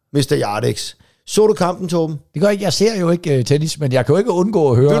 Mr. Yardex. Så du kampen, Torben? Det gør ikke. Jeg ser jo ikke tennis, men jeg kan jo ikke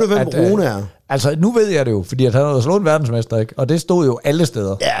undgå at høre, ved du, hvem Rune er? Altså, nu ved jeg det jo, fordi at han har slået en verdensmester, ikke? Og det stod jo alle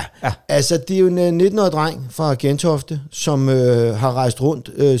steder. Ja. Altså, det er jo en 19-årig dreng fra Gentofte, som har rejst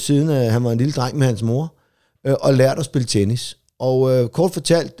rundt, siden han var en lille dreng med hans mor, og lært at spille tennis. Og kort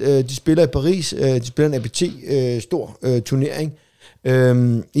fortalt, de spiller i Paris, de spiller en APT, stor turnering,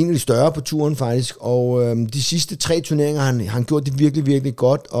 en af de større på turen faktisk, og de sidste 3 turneringer har han gjort det virkelig, virkelig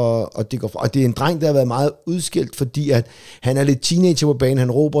godt, og det går fra. Og det er en dreng, der har været meget udskilt, fordi at han er lidt teenager på banen,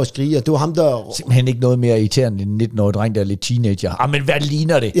 han råber og skriger, det var ham, der... Simpelthen ikke noget mere irriterende end en 19-årig dreng, der er lidt teenager. Men hvad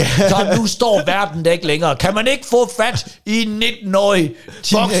ligner det? Ja. Så nu står verden der ikke længere. Kan man ikke få fat i en 19-årig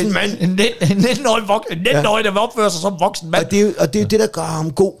voksen mand? En 19-årig, der vil opføre sig som voksen mand. Og det er jo det, der gør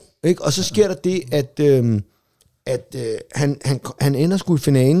ham god, ikke? Og så sker der det, at han ender sgu i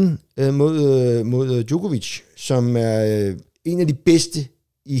finalen mod Djokovic, som er en af de bedste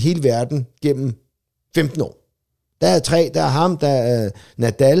i hele verden gennem 15 år. Der er 3, der er ham, der er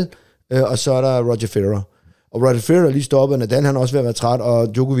Nadal, og så er der Roger Federer. Og Roger Federer lige stoppet, Nadal han er også ved at være træt,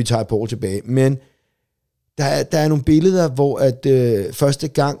 og Djokovic har et par år tilbage. Men der er nogle billeder, hvor at første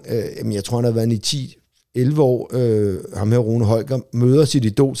gang, jeg tror han har været i 10-11 år, ham her Rune Holger, møder sit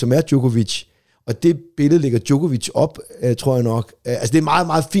idol, som er Djokovic. Og det billede ligger Djokovic op, tror jeg nok. Altså det er en meget,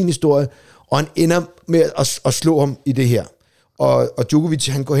 meget fin historie, og han ender med at slå ham i det her. Og Djokovic,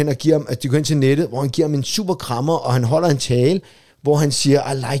 han går hen og giver ham, at de går hen til nettet, hvor han giver ham en super krammer, og han holder en tale, hvor han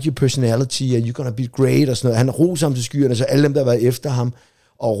siger, I like your personality, and you're gonna be great, og sådan noget. Han roser ham til skyerne, så alle dem, der har været efter ham.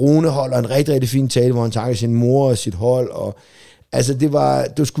 Og Rune holder en rigtig, rigtig fin tale, hvor han takker sin mor og sit hold, og Altså, det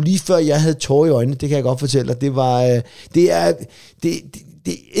var sgu lige før, jeg havde tårer i øjnene, det kan jeg godt fortælle dig. Det er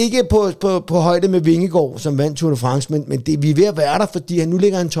ikke på højde med Vingegaard, som vandt Tour de France, men vi er ved at være der, fordi han nu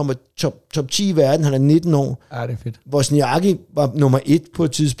ligger en top 10 i verden, han er 19 år. Ja, det er fedt. Wozniacki var nummer 1 på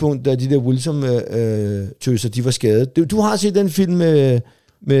et tidspunkt, da de der Wilson-tøser, de var skadet. Du har set den film med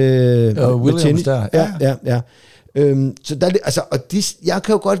Williams der. Ja. Så der, altså, jeg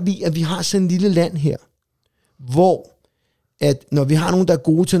kan jo godt lide, at vi har sådan en lille land her, hvor at når vi har nogen, der er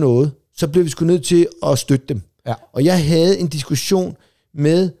gode til noget, så bliver vi sgu nødt til at støtte dem. Ja. Og jeg havde en diskussion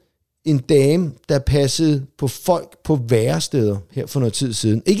med en dame, der passede på folk på væresteder her for noget tid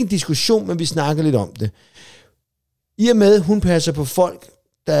siden. Ikke en diskussion, men vi snakker lidt om det. I og med, hun passer på folk,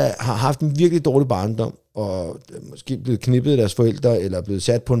 der har haft en virkelig dårlig barndom, og måske blevet knippet af deres forældre, eller blevet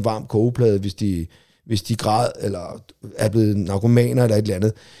sat på en varm kogeplade, hvis de græd, eller er blevet narkomaner, eller et eller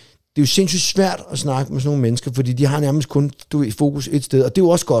andet. Det er jo sindssygt svært at snakke med sådan nogle mennesker, fordi de har nærmest kun fokus et sted, og det er jo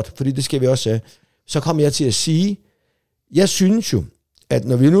også godt, fordi det skal vi også have. Så kom jeg til at sige, jeg synes jo, at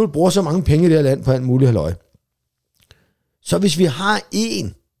når vi nu bruger så mange penge i det her land på alt muligt halløj, så hvis vi har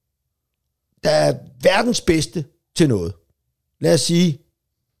en, der er verdens bedste til noget, lad os sige,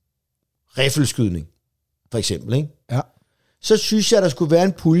 riffelskydning, for eksempel, ikke? Ja. Så synes jeg, der skulle være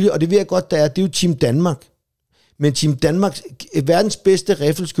en pulje, og det ved jeg godt, det er jo Team Danmark. Men Team Danmarks verdens bedste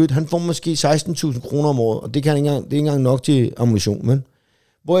riffelskyt, han får måske 16.000 kroner om året, og det er ikke engang nok til ammunition, men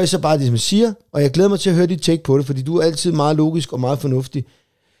hvor jeg så bare ligesom siger, og jeg glæder mig til at høre dit take på det, fordi du er altid meget logisk og meget fornuftig,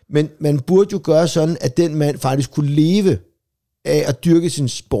 men man burde jo gøre sådan, at den mand faktisk kunne leve af at dyrke sin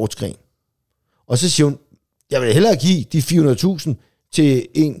sportsgren. Og så siger hun, jeg vil hellere give de 400.000 til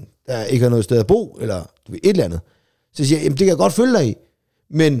en, der ikke har noget sted at bo, eller et eller andet. Så siger jeg, jamen det kan jeg godt følge dig i,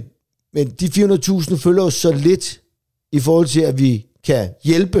 men de 400.000 følger jo så lidt i forhold til, at vi kan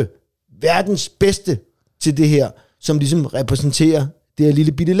hjælpe verdens bedste til det her, som ligesom repræsenterer det her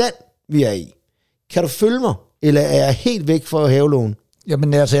lille bitte land, vi er i. Kan du følge mig, eller er jeg helt væk fra havelån?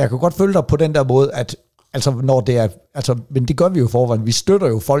 Jamen altså, jeg kan godt følge dig på den der måde, at altså, når det er, altså, men det gør vi jo forvejen. Vi støtter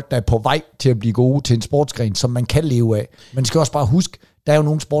jo folk, der er på vej til at blive gode til en sportsgren, som man kan leve af. Men skal også bare huske, der er jo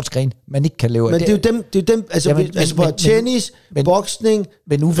nogle sportsgren, man ikke kan leve af. Men det er jo dem, altså, jamen, altså på tennis, boksning,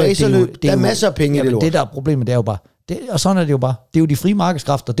 racerløb, der er masser af penge i det lort. Det der er problemet, det er jo bare, og sådan er det jo bare. Det er jo de frie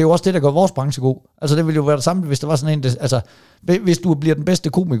markedskræfter. Det er jo også det, der gør vores branche god. Altså det ville jo være det samme, hvis der var sådan en, altså hvis du bliver den bedste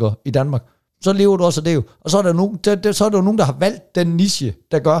komiker i Danmark, så lever du også af det jo. Og så er der jo nogen, der har valgt den niche,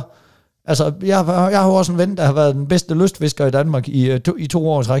 der gør. Altså jeg har jo også en ven, der har været den bedste lystfisker i Danmark i 2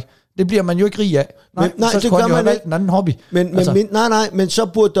 år i træk. Det bliver man jo ikke rig af. Nej, så skulle han jo have valgt en anden hobby. Men så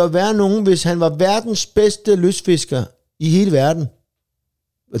burde der være nogen, hvis han var verdens bedste lystfisker i hele verden.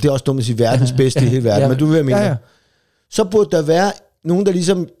 Og det er også dumt at sige verdens bedste i hele verden, men du vil mene. Ja. Så burde der være nogen, der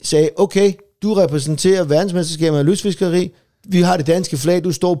ligesom sagde, okay, du repræsenterer verdensmesterskabet af lystfiskeri, vi har det danske flag,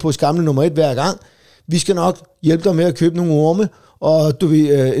 du står på skamle nummer 1 hver gang, vi skal nok hjælpe dig med at købe nogle orme, og du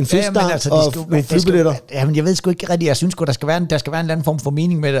ved, en fiskstang og nogle flybilletter. Jamen, jeg ved sgu ikke rigtigt, jeg synes sgu, der skal være en eller anden form for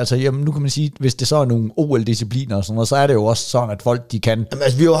mening med det. Altså, jamen, nu kan man sige, hvis det så er nogle OL-discipliner og sådan noget, så er det jo også sådan, at folk, de kan jamen,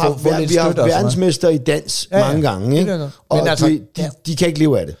 altså, vi har haft verdensmester i dans mange gange, ikke? Og men altså, de kan ikke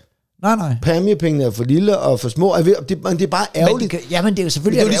leve af det. Nej. Præmiepengene er for lille og for små. Det er bare ærgerligt. Men det er jo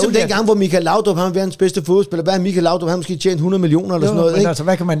selvfølgelig det er jo ligesom den gang, hvor Michael Laudrup, han var verdens bedste fodboldspiller. Hvad er Michael Laudrup? Han måske tjent 100 millioner eller sådan noget. Men ikke? altså,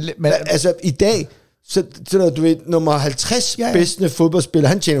 hvad kan man... Altså, i dag... Så du ved, nummer 50 bedste fodboldspiller,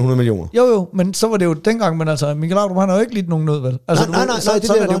 han tjener 100 millioner. Jo, men så var det jo dengang, men altså, Michael Laudrup, han har jo ikke lidt nogen nød, vel? Altså, nej, det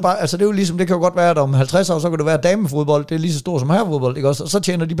er jo bare, altså, det er jo ligesom, det kan jo godt være, at om 50 år, så kan det være damefodbold, det er lige så stort som herrefodbold, ikke også? Og så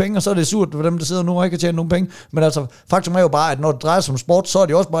tjener de penge, og så er det surt for dem, der sidder nu og ikke kan tjene nogen penge. Men altså, faktum er jo bare, at når det drejer sig om sport, så er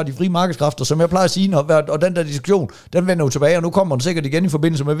det også bare de frie markedskræfter, som jeg plejer at sige, og den der diskussion, den vender jo tilbage, og nu kommer den sikkert igen i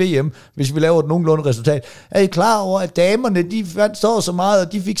forbindelse med VM, hvis vi laver et nogenlunde resultat. Er I klar over, at damerne, de fandt så meget,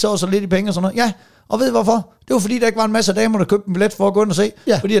 og de fik så lidt i penge og sådan noget? Ja. Og ved I hvorfor? Det var fordi, der ikke var en masse damer, der købte en billet for at gå ind og se.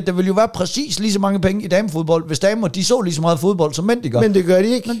 Ja. Fordi at der ville jo være præcis lige så mange penge i damefodbold, hvis damer de så lige så meget fodbold, som mænd de gør. Men det gør de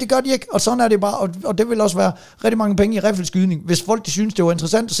ikke. Men det gør de ikke, og sådan er det bare. Og det vil også være rigtig mange penge i riffelskydning, hvis folk de synes, det var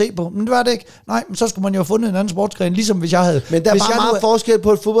interessant at se på. Men det var det ikke. Nej, men så skulle man jo have fundet en anden sportsgren, ligesom hvis jeg havde... Men der er bare meget forskel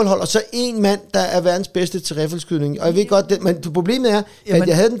på et fodboldhold, og så en mand, der er verdens bedste til riffelskydning. Og jeg ved godt, det, men problemet er, at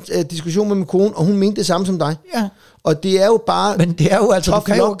jeg havde en diskussion med min kone, og hun mente det samme som dig. Ja. Og det er jo bare... Men det er jo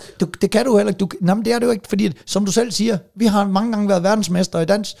altså... Det kan du heller ikke. Nej, men det er det jo ikke, fordi som du selv siger, vi har mange gange været verdensmester i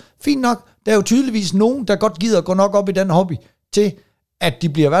dans. Fint nok. Der er jo tydeligvis nogen, der godt gider at gå nok op i den hobby, til at de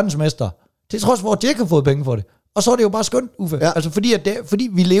bliver verdensmester. Til trods hvor de ikke har fået penge for det. Og så er det jo bare skønt, Uffe. Ja. Altså fordi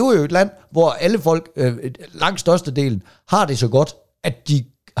vi lever jo i et land, hvor alle folk, langt størstedelen, har det så godt, at de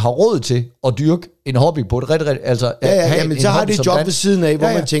har råd til at dyrke en hobby på et rigtig altså... Ja, men så har de et job ved siden af, hvor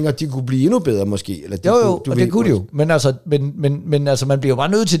man tænker, at de kunne blive endnu bedre måske. Eller det kunne de jo. Men altså, man bliver jo bare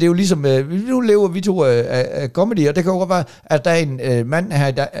nødt til, det er jo ligesom, nu lever vi to af comedy, og det kan jo godt være, at der er en mand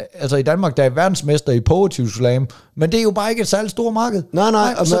her i Danmark, der er verdensmester i Poetry Slam, men det er jo bare ikke et særligt stort marked.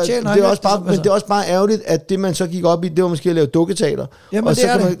 Nej, og det er også bare, men det er også bare ærgerligt, at det man så gik op i, det var måske at lave dukketeater, og så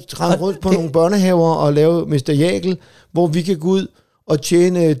kan man træde rundt på nogle børnehaver og lave Mr. Jækel, hvor vi kan gå ud og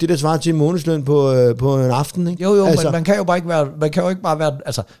tjene det, der svarer til månedsløn på en aften, ikke? Jo, altså, men man kan jo ikke bare være,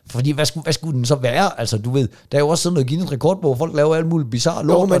 altså, fordi hvad skulle den så være? Altså, du ved, der er jo også sådan noget Guinness rekordbog, folk laver alt muligt bizarre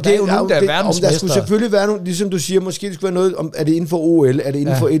lort, men det er jo nogen, der er verdensmester. Der skulle selvfølgelig være nogle, ligesom du siger, måske det skulle være noget, om, er det inden for OL, er det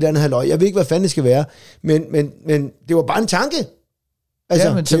inden for et eller andet halvøj? Jeg ved ikke, hvad fanden det skal være, men det var bare en tanke. Altså,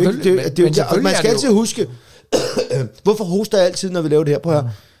 ja, men selvfølgelig, man skal altid huske, hvorfor hoster jeg altid, når vi laver det her? Prøv her.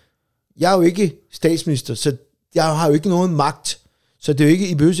 Jeg er jo ikke statsminister, så jeg har jo ikke nogen magt. Så det er jo ikke,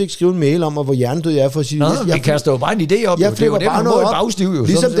 I behøver ikke skrive en mail om, hvor hjernedød jeg er for at sige... Nå, vi kaster jo bare en idé op. Jeg flipper bare noget op. Bagstiv, jo.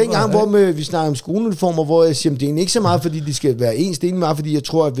 Ligesom dengang, hvor vi snakker om skoleuniformer, hvor jeg siger, det er ikke så meget, fordi de skal være ens. Det er ikke meget, fordi jeg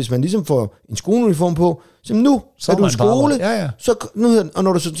tror, at hvis man ligesom får en skoleuniform på, så nu er du i skole, så, og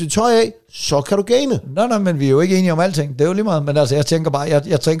når du så til tøj af, så kan du gane. Nej, men vi er jo ikke enige om alting. Det er jo lige meget. Men altså, jeg tænker bare,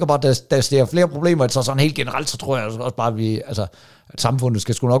 at der er flere problemer. Så sådan helt generelt, så tror jeg også bare, at samfundet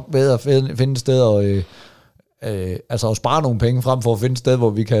skal sgu nok bedre finde steder at spare nogle penge frem for at finde et sted,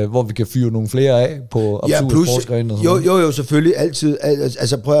 hvor vi kan fyre nogle flere af på absurde sportsgrene. Jo, selvfølgelig altid.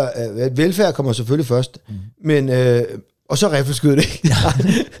 Altså prøv at, velfærd kommer selvfølgelig først, men og så riffelskyd det.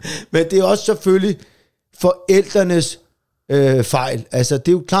 Men det er også selvfølgelig forældrenes fejl. Altså det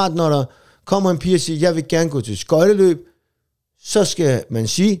er jo klart, når der kommer en pige og siger, jeg vil gerne gå til skøjteløb, så skal man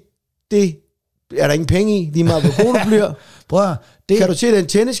sige, det er der ingen penge i, lige meget hvor god du bliver. Kan du se den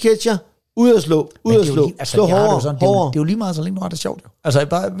tennisketcher? Ud og slå, slå hårdere. Det er jo lige meget, så længe nu er det sjovt. Altså, jeg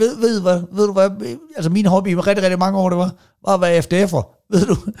bare, ved du hvad, altså min hobby i rigtig, rigtig mange år, det var at være FDF'er.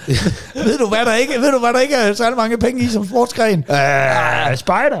 Ved du, hvad der ikke er særlig mange penge i som sportsgren?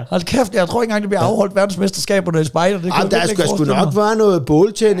 Spejder. Hold kæft, jeg tror ikke engang, det bliver afholdt verdensmesterskaberne i spejder. Der skal sgu nok være noget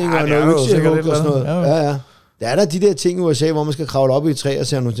båltænding og noget økselhug og sådan noget. Ja. Der er der de der ting i USA, hvor man skal kravle op i et træ og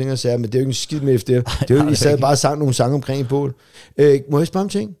sige nogle ting og sige, men det er jo ikke en skid med FDF. Det er jo i stedet bare sang nogle sange omkring i bål. Må jeg spørge om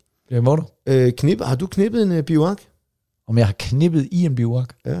ting? Det må du. Har du knippet en biwak? Om jeg har knippet i en biwak?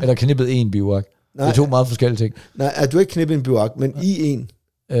 Ja. Eller knippet en biwak? Det er to meget forskellige ting. Nej, du har ikke knippet en biwak, men i en?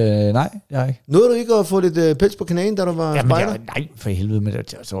 Nej, jeg har ikke. Nåede du ikke at få lidt pels på kanalen, da du var spejder? Nej, for helvede. Men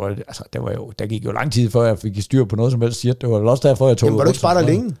der gik jo lang tid, før jeg fik styr på noget som helst shit. Det var også derfor, jeg tog... Jamen, var du ikke spejder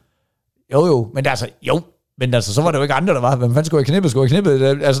længe? Jo, men altså, Men altså, så var det jo ikke andre, der var. Hvem fanden skulle jeg knippe? Skulle jeg knippe?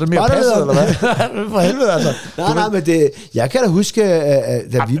 Altså, det er mere passet, eller hvad? For helvede, altså. Nej, men det... Jeg kan da huske,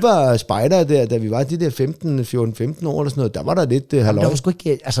 da vi var spejder der, da vi var de der 14-15 år eller sådan noget, der var der lidt halløj. Der var sgu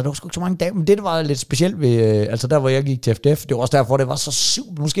ikke så mange dage, men det, der var lidt specielt ved, altså der, hvor jeg gik til FDF, det var også derfor, det var så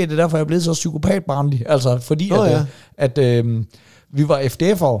sygt. Måske det er derfor, jeg blev så psykopatbarnlig. Altså, fordi at vi var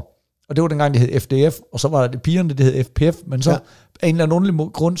FDF'ere, og det var dengang, det hed FDF, og så var det pigerne, det hed FPF, men så af en eller anden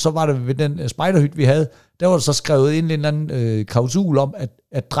underlig grund, så var det ved den spejderhytte, vi havde, der var der så skrevet en eller anden klausul om,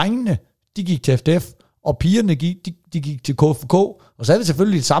 at drengene, de gik til FDF, og pigerne de gik til KFK, og så havde vi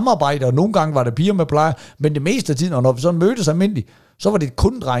selvfølgelig et samarbejde, og nogle gange var der piger med plejer, men det meste af tiden, og når vi sådan mødtes almindeligt, så var det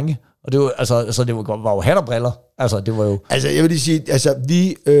kun drenge, og det var, altså, så det var jo hat og briller, altså det var jo... Altså jeg vil lige sige, altså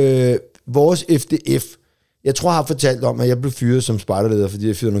vi, vores FDF, jeg tror, jeg har fortalt om, at jeg blev fyret som spejderleder, fordi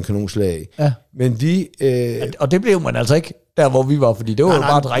jeg fyrede nogle kanonslag af. Ja. Men vi... og det blev man altså ikke, der hvor vi var, fordi det var jo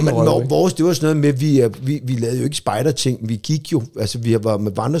bare drenge. Vores, det var sådan noget med, vi lavede jo ikke spejderting. Vi gik jo, altså vi var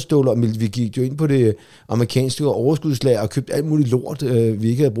med vandreståler, og vi gik jo ind på det amerikanske overskudslag og købte alt muligt lort, vi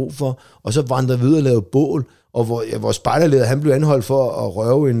ikke havde brug for. Og så vandrede vi ud og lavede bål, og vores spejderleder, han blev anholdt for at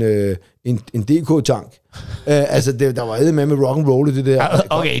røve en DK-tank. Altså, der var med rock and roll i det der.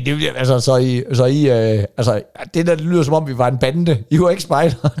 Okay, det, altså, så I altså, det der, det lyder som om, vi var en bande. I var ikke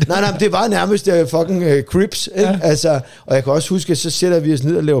spejder. nej, det var nærmest fucking Crips. Ja. Altså, og jeg kan også huske, at så sætter vi os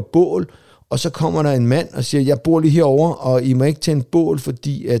ned og laver bål, og så kommer der en mand og siger, jeg bor lige herovre, og I må ikke tænde bål,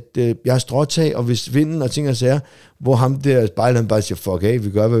 fordi at jeg har stråtag, og hvis vinden og ting og sager, hvor ham der spejler, han bare siger, fuck af, vi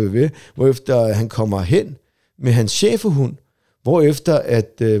gør, hvad vi vil. Hvorefter han kommer hen med hans chefehund, hvorefter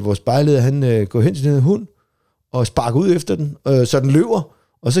at vores spejleder, han går hen til den hund, og sparker ud efter den, så den løber,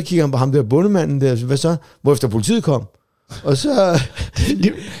 og så kigger han på ham der bondemanden der, hvad så? Hvorefter politiet kom. Og så...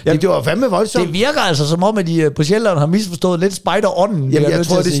 Jamen, det var fandme voldsomt. Det virker altså som om, at de på Sjælland har misforstået lidt spejderånden. Jamen, jeg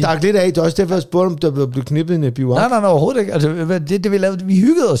tror, det stak lidt af. Det er også derfor, jeg spurgte, om der blev knippet en biwak. Nej, overhovedet ikke. Altså, det vi lavede, vi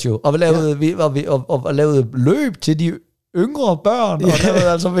hyggede os jo, og vi lavede løb til de yngre børn, og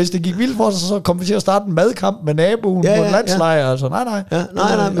der, altså, hvis det gik vildt for sig, så kom vi til at starte en madkamp med naboen på en landslejr. Altså, nej.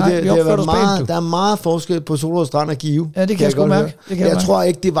 Men der er meget forskel på Solrød Strand og Give. Ja, det kan jeg sgu mærke. Jeg tror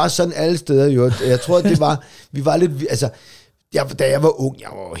ikke, det var sådan alle steder, jo. Jeg tror, vi var lidt, altså, da jeg var ung, jeg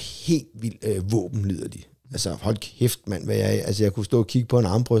var helt vildt våbenliderlig. Altså, hold kæft, mand, hvad jeg kunne stå og kigge på en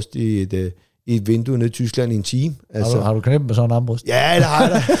armbryst i et vindue nede i Tyskland i en time. Altså. Har du knæppet med sådan en armbryst? Ja, det har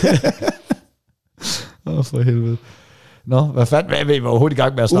jeg da. For helvede. Nå, hvad fanden? Hvad er vi overhovedet i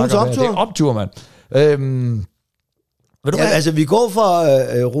gang med at snakke om? Det er optur, mand. Altså, vi går fra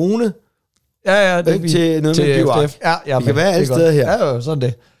Rune til noget med bivak. Ja, vi kan være alle steder her. Ja, jo, sådan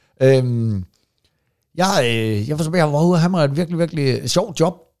det. Jeg var ude og have mig et virkelig, virkelig sjovt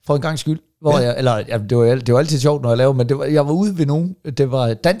job for en gang skyld. Hvor det var altid sjovt, når jeg lavede, men jeg var ude ved nogen. Det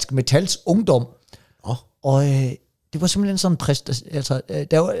var Dansk Metals Ungdom. Og det var simpelthen sådan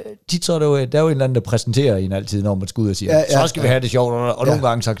tit så er der jo en eller anden, der præsenterer en altid, når man skal ud og siger, så skal vi have det sjovt, og nogle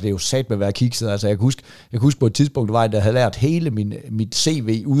gange så kan det jo satme være kikset. Altså jeg kan huske på et tidspunkt, der var en, der havde lært hele mit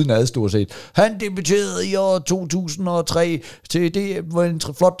CV uden ad stort set. Han debuterede i år 2003 til det var en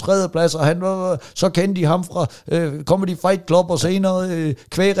flot tredjeplads, og han var, så kendte de ham fra Comedy Fight Club, og senere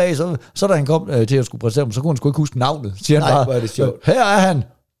kvægræs, så da han kom til at skulle præsentere ham, så kunne han sgu ikke huske navnet. Siger han bare, hvor er det sjovt. Her er han.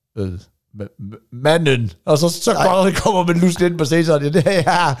 Manden. Og så kommer man lustigt ind på stage,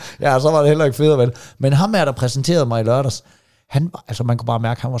 og så var det heller ikke fedt, vel. Men ham der præsenterede mig i lørdags, man kunne bare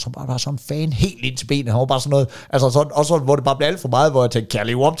mærke, at han var bare sådan en fan helt ind til benet. Han var bare sådan noget, altså sådan, også hvor det bare blev alt for meget, hvor jeg tænkte, kan jeg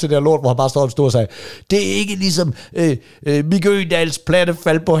leve op til det her lort, hvor han bare stod og sagde, det er ikke ligesom Mikke Øgendals platte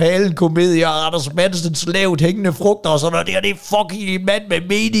fald på halen komedie, og Anders Madsens lavt hængende frugter, og sådan noget. Det er fucking en mand med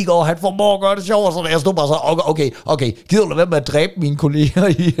mening, og han formår at gøre det sjovt, og sådan. Jeg stod bare så, okay, gider du være med at dræbe mine kolleger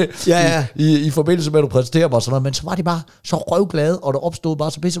i forbindelse med, at du præsenterer mig, og sådan noget. Men så var de bare så røvglade, og der opstod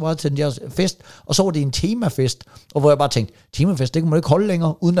bare så pisse meget til deres fest, og så var det en temafest, og hvor jeg bare tænkte, temafest, det kan man ikke holde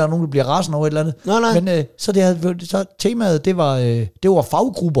længere, uden der er nogen, der bliver rasende over et eller andet. Nej. Men så temaet, det var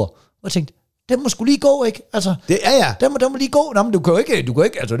faggrupper. Og jeg tænkte, det må sgu lige gå, ikke? Altså, det er ja. Det må lige gå. Nå, men du kan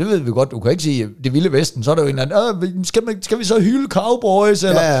ikke, altså det ved vi godt, du kan ikke sige det vilde vesten, så er der jo en eller anden, skal vi så hylde cowboys,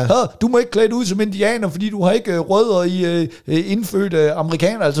 eller du må ikke klæde ud som indianer, fordi du har ikke rødder i indfødte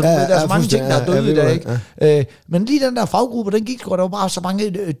amerikanere, altså der er så mange ting, der er døde i dag, ikke? Men lige den der faggruppe, den gik sgu, der var bare så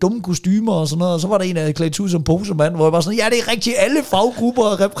mange dumme kostymer og sådan noget, og så var der en, der klædt ud som posemand, hvor jeg var sådan, ja, det er rigtigt, alle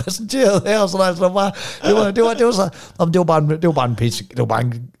faggrupper repræsenteret her, og sådan, altså, det var bare en pisse, det var bare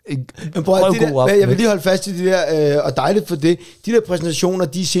en jeg vil lige holde fast i det der, og dejligt for det. De der præsentationer,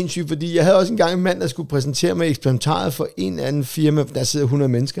 de er sindssyge, fordi jeg havde også engang en mand, der skulle præsentere med eksperimentaret for en anden firma, der sidder 100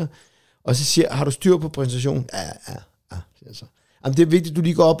 mennesker, og så siger, har du styr på præsentationen? Ja. Altså. Jamen, det er vigtigt, at du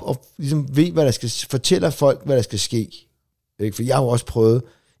lige går op og ligesom ved, hvad der skal fortælle folk, hvad der skal ske. Ikke? For jeg har jo også prøvet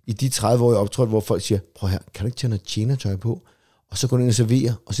i de 30 år, jeg optrådte, hvor folk siger, prøv her, kan du ikke tage noget tjenertøj på? Og så går du ind og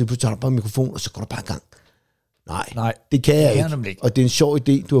serverer, og så tager du bare en mikrofon, og så går du bare i gang. Nej, det kan jeg ikke. Og det er en sjov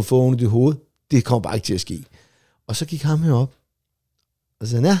idé, du har fået oven i dit hoved. Det kommer bare ikke til at ske. Og så gik ham herop. Og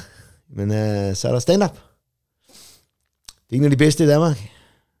så sagde men så er der stand-up. Det er en af de bedste i Danmark.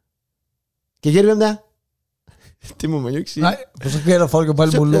 Kan I gætte, hvem det er? Det må man jo ikke sige. Nej, for så gælder folk jo på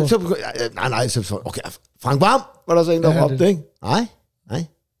alle mulige. Nej, så okay. Frank Bram, var der så en, der råbte, ikke? Nej.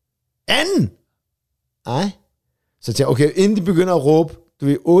 Anden! Nej. Så tænkte jeg, okay, inden de begynder at råbe, du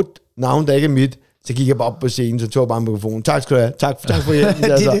ved, 8 navn, der ikke er mit, så gik jeg bare op på scenen, så tog jeg bare mikrofonen. Tak skal du have. Tak for hjælpen.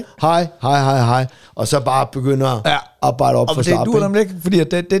 Altså, hej. Og så bare begynder at arbejde op for start. Og det duer nemlig ikke, fordi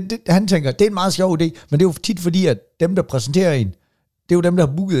han tænker, det er en meget sjov idé, men det er jo tit fordi, at dem, der præsenterer en, det er jo dem, der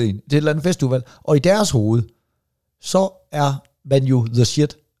har booket en til et eller andet festival, og i deres hoved, så er man jo the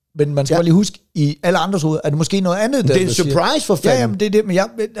shit. Men man skal lige huske, i alle andres hoved, er det måske noget andet. Det er en surprise for fanden. Ja, men det er det, men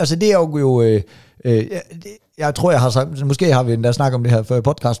det er jo... jeg tror, jeg har sagt, måske har vi endda snakket om det her før i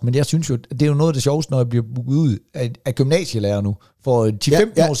podcast, men jeg synes jo, det er jo noget af det sjoveste, når jeg bliver booket ud af gymnasielærer nu, for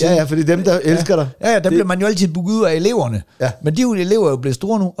 10-15 år siden. Ja, for det er dem, der elsker dig. Ja, der bliver man jo altid booket ud af eleverne. Ja. Men de elever er jo blevet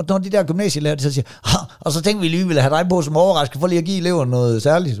store nu, og når de der gymnasielærer, de så siger, og så tænker vi lige, ville have dig på som overrasker, for lige at give eleverne noget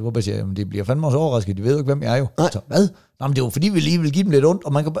særligt. Så jeg siger, jamen det bliver fandme også overrasket, de ved jo ikke, hvem jeg er jo. Så, hvad? Nå, men det er jo fordi, vi lige vil give dem lidt ondt,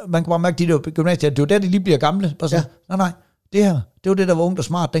 og man kan bare mærke, de der gymnasier, det er jo der, de lige bliver gamle. Bare så, nej. Det her, det var det, der var ungt og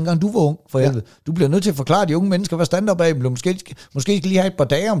smart, dengang du var ung, for helvede. Du bliver nødt til at forklare de unge mennesker, hvad stand-up er. Måske skal lige have et par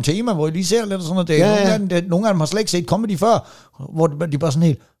dage om tema, hvor I lige ser lidt og sådan noget. Nogle af dem har slet ikke set comedy før, hvor de bare sådan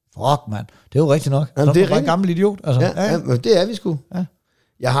helt, fuck mand, det er jo rigtigt nok. Jamen, det er bare en gammel idiot. Altså, men det er vi sgu. Ja.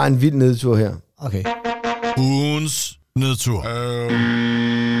 Jeg har en vild nedtur her. Okay. Ugens nedtur.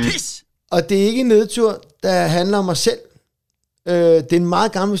 Pis! Og det er ikke en nedtur, der handler om mig selv. Det er en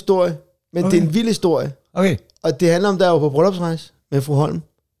meget gammel historie, men det er en vild historie. Okay. Og det handler om, der jeg var på bryllupsrejse med fru Holm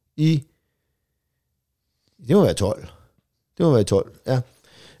det må være 12. Det må være 12, ja.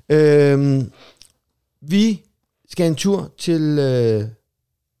 Vi skal en tur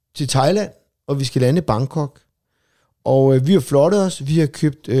til Thailand, og vi skal lande i Bangkok. Og vi har flottet os. Vi har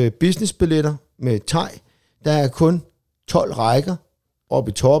købt businessbilletter med thai. Der er kun 12 rækker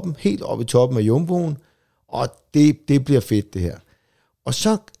oppe i toppen, helt oppe i toppen af jumboen. Og det bliver fedt, det her. Og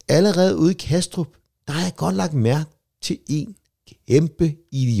så allerede ude i Kastrup, der har jeg godt lagt mærke til en kæmpe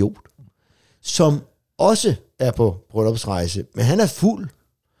idiot, som også er på bryllupsrejse, men han er fuld.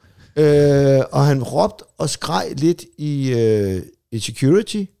 Og han råbte og skreg lidt i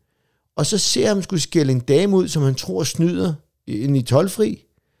security, og så ser han skulle skælde en dame ud, som han tror snyder ind i toldfri.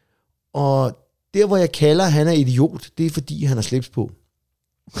 Og der, hvor jeg kalder, han er idiot, det er fordi, han har slips på.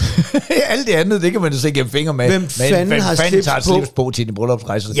 Alt det andet, det kan man jo se gennem fingre med. Hvem fanden har slips på til en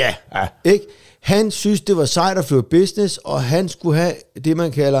bryllupsrejse? Ja, ikke? Han synes, det var sejt at flyve business, og han skulle have det,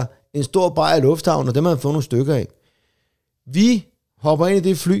 man kalder en stor bajer i lufthavnen, og det man får nogle stykker af. Vi hopper ind i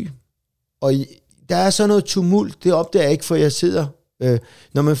det fly, og der er så noget tumult, det opdager jeg ikke, for jeg sidder...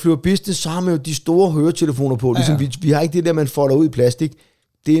 når man flyver business, så har man jo de store høretelefoner på. Ligesom vi har ikke det der, man folder ud i plastik.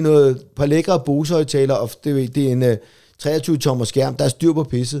 Det er noget par lækre Bose-højtaler, og det er en 23-tommer skærm, der er styr på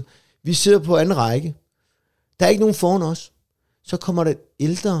pisset. Vi sidder på anden række. Der er ikke nogen foran os. Så kommer der et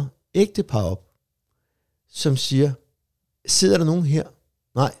ældre ægtepar op, som siger, sidder der nogen her?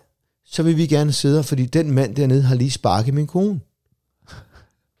 Nej, så vil vi gerne sidde, fordi den mand dernede har lige sparket min kone.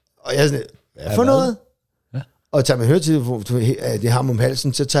 Og jeg er sådan, hvad for noget? Og tager man høretelefon, det har mig om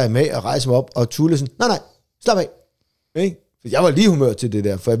halsen, så tager jeg med og rejser mig op og tuller sådan, nej, slap af. Ikke? For jeg var lige humør til det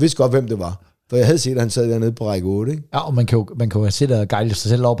der, for jeg vidste godt, hvem det var. For jeg havde set, at han sad dernede på række 8. Ikke? Ja, og man kan jo sidde og gejle sig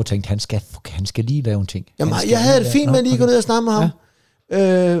selv op og tænke, han skal lige lave en ting. Jamen, jeg havde det fint med at lige gå ned og snakke med ham.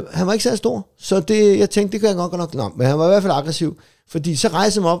 Ja. Han var ikke så stor, så jeg tænkte, det kan jeg godt nok nå. Men han var i hvert fald aggressiv, fordi så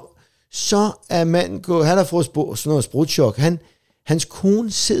rejser mig op, så er manden han har fået sådan noget sprutchok. Hans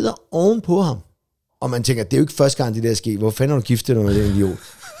kone sidder ovenpå ham. Og man tænker, det er jo ikke første gang, det der sker. Hvor fanden har du giftet dig med den idiot?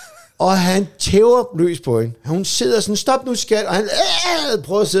 Og han tæver løs på hende. Hun sidder sådan, stop nu skat, og han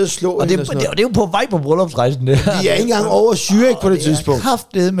prøver at sidde og slå og hende. Og det er jo på vej på bryllupsrejsen. Det her. Vi er ikke engang over Zürich på det tidspunkt.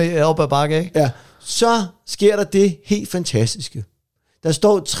 Kraftedeme med op ad bakke, ikke? Ja, så sker der det helt fantastiske. Der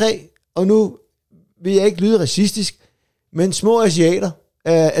står 3, og nu vil jeg ikke lyde racistisk, men små asiater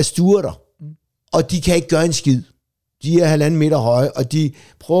er sturter. Og de kan ikke gøre en skid. De er 1,5 meter høje, og de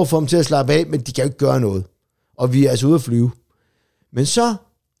prøver at få dem til at slappe af, men de kan ikke gøre noget. Og vi er altså ude at flyve. Men så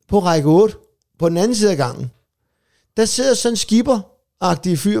på række 8, på den anden side af gangen, der sidder sådan en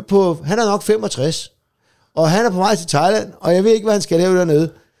skipper-agtig fyr på, han er nok 65, og han er på vej til Thailand, og jeg ved ikke, hvad han skal lave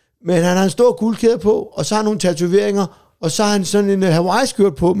dernede. Men han har en stor guldkæde på, og så har han nogle tatoveringer, og så har han sådan en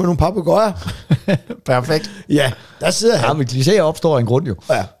Hawaii-skjort på med nogle papegøjer. Perfekt. Ja, der sidder han. Ja, men klichéer opstår en grund jo.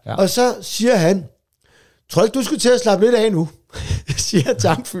 Ja. Og så siger han, tror ikke, du skulle til at slappe lidt af nu? Siger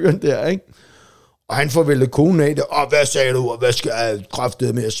tankfyren der, ikke? Og han får væltet konen af det. Og hvad sagde du? Og hvad skal jeg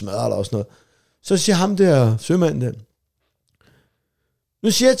kraftede med at smadre dig? Og sådan noget. Så siger ham der, sømanden der,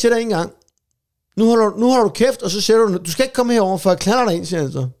 nu siger jeg til dig en gang, nu har du kæft, og så siger du skal ikke komme herover, for jeg klander dig ind, siger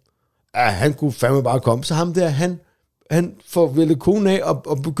han så. Ja, han kunne fandme bare komme. Så ham der, han får væltet konen af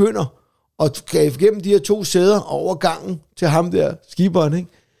og begynder at grave igennem de her 2 sæder over gangen til ham der, skiberen, ikke?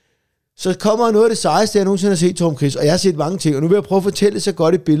 Så kommer noget af det sejeste, jeg nogensinde har set, Tom Chris, og jeg har set mange ting, og nu vil jeg prøve at fortælle så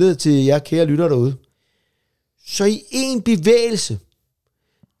godt et billede til jer kære lytter derude. Så i en bevægelse,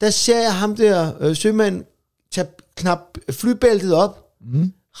 der ser jeg ham der sømand tage knap flybæltet op,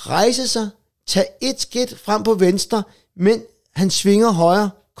 rejse sig, tage et skridt frem på venstre, men han svinger højre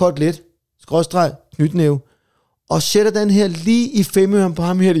kotelet, skråstreg, knytnæve, og sætter den her lige i 5'eren på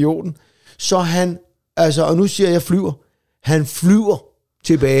ham her idioten, så han, altså, og nu siger jeg flyver, han flyver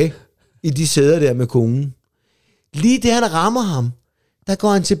tilbage i de sæder der med konen. Lige det han rammer ham, der går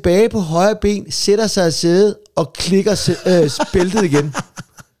han tilbage på højre ben, sætter sig af sædet og klikker bæltet igen.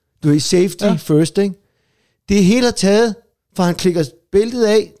 Du er i safety first, ikke? Det hele er taget, for han klikker bæltet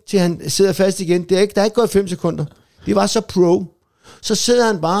af, til han sidder fast igen. Der er ikke gået 5 sekunder. Det var så pro. Så sidder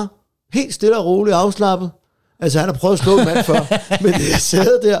han bare helt stille og roligt afslappet. Altså han har prøvet at slå en mand før, men det er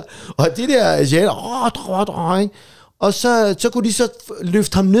sædet der. Og de der asiater, ikke? Og så kunne de så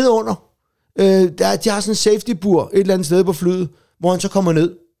løfte ham ned under. De har sådan en safety-bur et eller andet sted på flyet, hvor han så kommer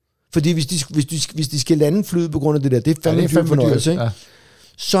ned. Fordi hvis de skal lande flyet på grund af det der, det er fandme dyrt fornøjelse, ikke? Ja.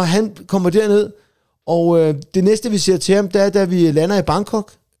 Så han kommer derned, og det næste vi ser til ham, det er, da vi lander i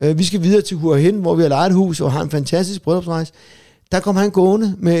Bangkok. Vi skal videre til Hua Hin, hvor vi har lejet et hus og har en fantastisk bryllupsrejse. Der kommer han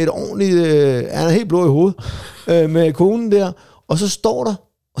gående med et ordentligt, han er helt blå i hovedet, med konen der, og så står der,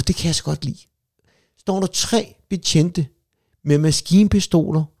 og det kan jeg så godt lide, står der 3 betjente med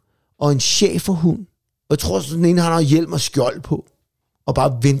maskinpistoler og en schæferhund jeg tror, sådan en han har hjelm og skjold på, og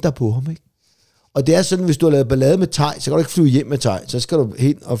bare venter på ham, ikke? Og det er sådan, hvis du har lavet ballade med Thaj, så kan du ikke flyve hjem med Thaj. Så skal du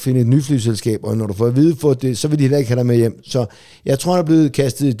hen og finde et nyt flyselskab, og når du får at vide for det, så vil de heller ikke have dig med hjem. Så jeg tror, han er blevet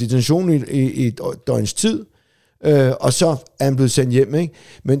kastet i detention i et døgns tid, og så er han blevet sendt hjem, ikke?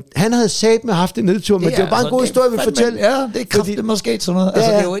 Men han havde sat med haft en nedtur, men det var bare en god historie, vi fortælle. Ja, det er kraftigt måske sådan noget.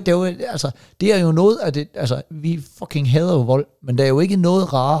 Altså, det er jo noget af det, altså, vi fucking hader jo vold, men der er jo ikke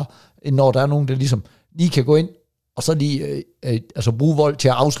noget rarere, end når der er nogen, der ligesom lige kan gå ind, og så lige bruge vold til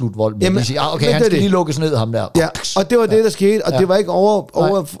at afslutte vold. Men de siger, okay, han skal lige lukkes ned, ham der. Ja, og det var det, der skete, og det var ikke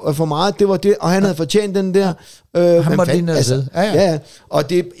over for meget, det var det, og han havde fortjent den der. Han var lige nede. Ja. Og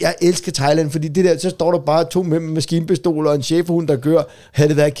det, jeg elsker Thailand, fordi det der, så står der bare 2 mænd med maskinpistoler og en schæferhund, der gør. Havde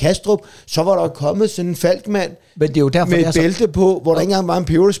det været i Kastrup, så var der kommet sådan en falkmand men det er jo derfor, med et bælte på, hvor der ikke engang var en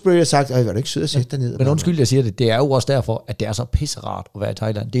peberspray, og sagt, var du ikke sød at sætte dig ned? Men undskyld, jeg siger det, det er jo også derfor, at det er så pisserart at være i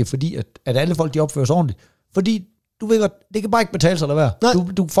Thailand. Det er fordi, at alle folk, de opfører sig ordentligt. Fordi du ved godt, det kan bare ikke betale sig at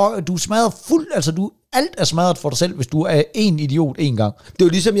være. Du smadrer fuld, altså alt er smadret for dig selv, hvis du er en idiot en gang. Det er jo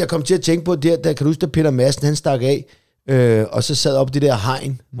ligesom, jeg kom til at tænke på, der kan du huske, at Peter Madsen, han stak af, og så sad op i det der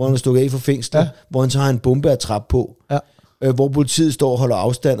hegn, hvor han stod af for fængslet, hvor han så har en bombe at trappe på, hvor politiet står og holder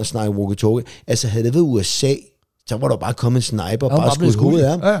afstand og snakker walkie-talkie. Altså, havde det været USA, så var der bare kommet en sniper og bare skudt hovedet af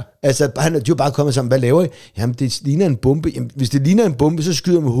ham. Ja. Altså, de var bare kommet sammen, hvad laver I? Jamen, det ligner en bombe. Jamen, hvis det ligner en bombe, så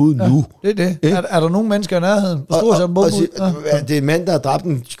skyder med hovedet nu. Det er det. Er der nogen mennesker i nærheden? Det er en mand, der har dræbt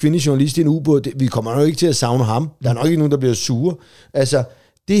en kvindelig journalist i en ubåd. Vi kommer nok ikke til at savne ham. Der er nok ikke nogen, der bliver sure. Altså,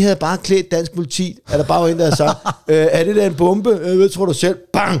 det havde bare klædt dansk politi, at der bare var en, der havde sagt, er det der en bombe? Hvad tror du selv?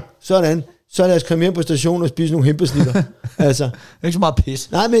 Bang! Sådan. Så lad os komme hjem på stationen og spise nogle hempesnitter. Altså. Ikke så meget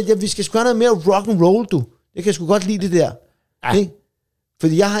pis. Nej, men vi skal sgu have noget mere rock and roll, du. Jeg kan sgu godt lide det der. Ja. Ikke?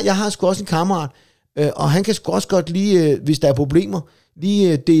 Fordi jeg har sgu også en kammerat, og han kan sgu også godt lide, hvis der er problemer,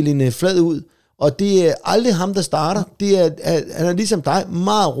 lige dele en flad ud. Og det er aldrig ham, der starter. Det er, han er ligesom dig,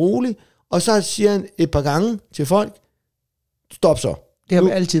 meget rolig, og så siger han et par gange til folk, stop så. Det har vi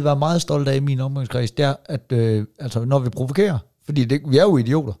altid været meget stolte af i min omgangskreds, det er, at når vi provokerer, fordi vi er jo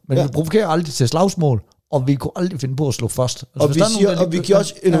idioter, men vi provokerer aldrig til slagsmål, og vi kunne aldrig finde på at slå først. Altså, og vi giver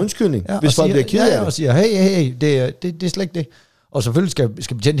også en undskyldning, hvis folk bliver ked af det. Og siger, hey, det er slet ikke det. Og selvfølgelig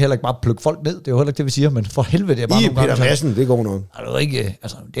skal betjent heller ikke bare plukke folk ned, det er jo heller ikke det, vi siger, men for helvede, det er bare nogle gange. Peter Madsen, det går nok. Er du ikke,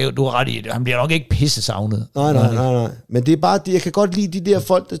 altså, du har ret i det, han bliver nok ikke pisse savnet. Nej. Men det er bare det, jeg kan godt lide de der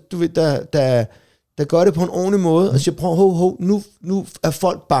folk, der gør det på en ordentlig måde, og siger, prøv, nu er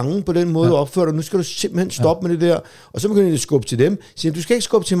folk bange på den måde, du opfører dig, nu skal du simpelthen stoppe med det der, og så begynder de at skubbe til dem, siger, du skal ikke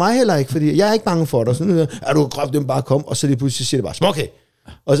skubbe til mig heller ikke, fordi jeg er ikke bange for dig, sådan der, du kan dem bare komme, og så lige pludselig siger det bare, okay,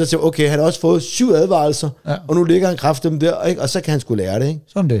 og så siger okay, han har også fået 7 advarelser, og nu ligger han kraft dem der, ikke? Og så kan han sgu lære det, ikke?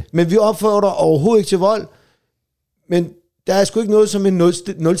 Sådan det. Men vi opfordrer overhovedet ikke til vold, men der er sgu ikke noget som en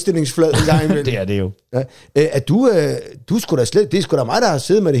nulstillingsflad en gang imellem. Det er det jo. Ja. At du sgu da slet, det er sgu da mig, der har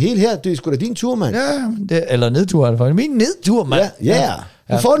siddet med det hele her. Det er sgu da din tur, mand. Ja, eller nedtur, i hvert fald. Min nedtur, mand. Ja.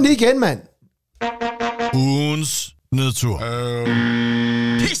 Du får den lige igen, mand. Ugens nedtur.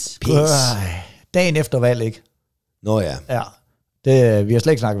 Pis. Dagen efter valg, ikke? Nå ja. Ja. Vi har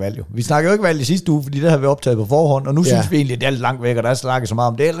slet ikke snakket valg, jo. Vi snakkede jo ikke valg i sidste uge, fordi det har vi optaget på forhånd, og nu synes vi egentlig, at det er lidt langt væk, og der er snakket så meget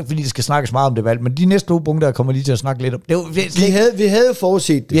om det. Det er ikke, fordi der skal snakkes meget om det valg, men de næste 2 punkter kommer lige til at snakke lidt om. Vi havde jo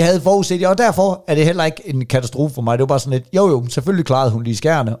forudset det. Vi havde forudset det, og derfor er det heller ikke en katastrofe for mig. Det var bare sådan lidt, jo, selvfølgelig klarede hun lige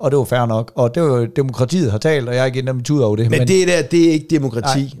skærene, og det var fair nok, og det var jo demokratiet har talt, og jeg er ikke endt ud over det. Men det der, det er ikke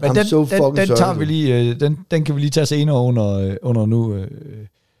demokrati. Nej, men den tager vi lige, den kan vi lige tage senere under nu...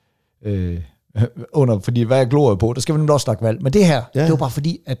 fordi hvad jeg glor på, der skal vi nemlig også snakke valg. Men det her, det var bare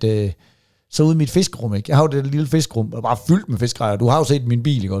fordi, at så ude i mit fiskerum, ikke? Jeg har jo det lille fiskerum, der er bare fyldt med fiskrejer. Du har jo set min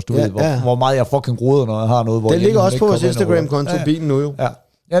bil, ikke også? Du ved, hvor meget jeg fucking roder, når jeg har noget. Hvor den ligger også på vores Instagram-konto, bilen nu jo.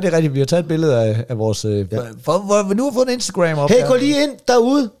 Ja, det er rigtigt. Vi har taget et billede af vores... hvor vi nu har fået en Instagram op. Hey, gå lige ind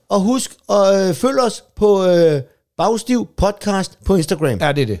derude, og husk at følge os på... Bagstiv podcast på Instagram.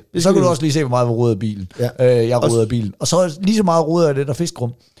 Ja, det er det. Så kan du også lige se, hvor meget vi roder bilen. Jeg roder bilen. Og så lige så meget roder jeg det der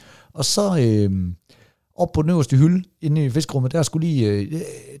fiskerum. Og så op på den øverste hylde inde i fiskerummet, der skulle lige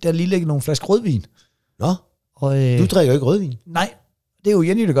ligge nogle flasker rødvin. Nå, og, du drikker ikke rødvin? Nej, det er jo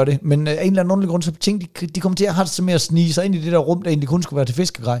Jenny, der gør det. Men af en eller anden grund, så tænkte de kommer til at have det med at snige sig ind i det der rum, der egentlig kun skulle være til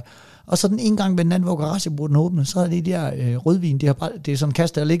fiskegrej. Og så den ene gang ved den anden, hvor garagebordet åbne, så er det de der rødvin, det er sådan en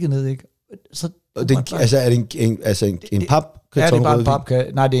kasse, der er ligget ned, ikke? Så, er det en papkarton? Ja, det er bare en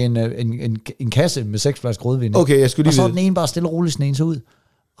papkasse. Nej, det er en kasse med 6 flasker rødvin. Okay, jeg skulle lige og så er den ene bare stille og roligt sneen så ud.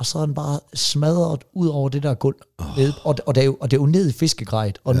 og så er den bare smadret ud over det der gulv. Og det er jo ned i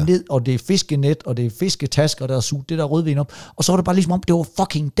fiskegrejet, og det er fiskenet, og det er fisketasker, der er suget det der rødvin op. Og så var det bare ligesom om, det var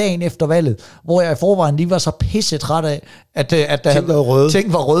fucking dagen efter valget, hvor jeg i forvejen lige var så pissetræt af, at ting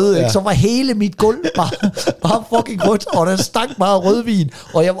var røde. Ikke? Så var hele mit gulv bare fucking rødt, og der stank bare rødvin.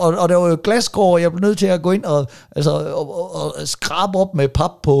 Og der var jo glaskår, og jeg blev nødt til at gå ind og skrabe op med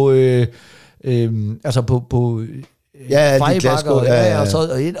pap på... fejbakker,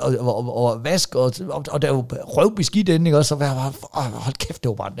 og vask, og der er jo røvbeskidt inde, ikke? Og så var jeg bare, hold kæft, det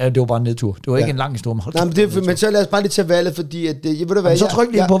var bare en nedtur. Det var ikke en lang historie, men hold kæft. Men så lad os bare lige tage valget, fordi at, ved du hvad, så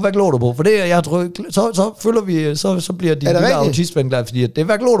tryk lige på, hvad glor du på, for det jeg tror, så føler vi, så bliver de lille autistven glad, fordi det er,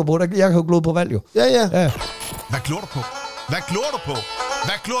 hvad glor du på, jeg kan jo glode på valg, jo. Ja. Hvad glor du på? Hvad glor du på?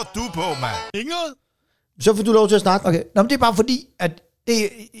 Hvad glor du på, mand? Inget? Så får du lov til at snakke. Okay, nå, men det er bare fordi, at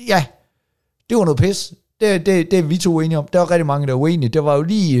det var noget pis. Det er vi to enige om. Der var rigtig mange, der var uenige. Det var jo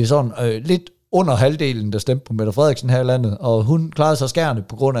lige sådan lidt under halvdelen, der stemte på Mette Frederiksen her i landet, og hun klarede sig skærende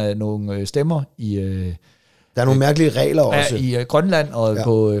på grund af nogle stemmer i... der er nogle mærkelige regler også. I Grønland og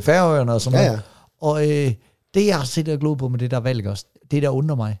på Færøerne og sådan noget. Og det, jeg har set og gloet på med det der valg også, det der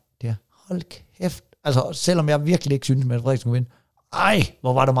undrer mig, det er, hold kæft. Altså, selvom jeg virkelig ikke synes, at Mette Frederiksen kunne vinde,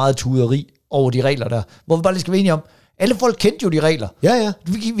 hvor var der meget tuderi over de regler der. Hvor vi bare lige skal være enige om, alle folk kendte jo de regler. Ja.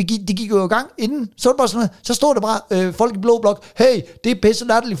 De gik jo i gang inden. Så var det bare sådan, så stod der bare folk i blå blok. Hey, det er pisse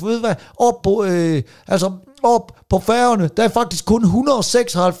latterligt for udvalg. Op på Færøerne, der er faktisk kun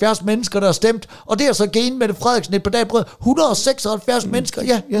 176 mennesker, der har stemt. Og det er så gen med det Frederiksen et par dage brød. 176 mennesker.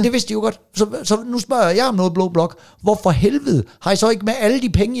 Ja, det vidste de jo godt. Så nu spørger jeg om noget blå blok. Hvorfor helvede har I så ikke med alle de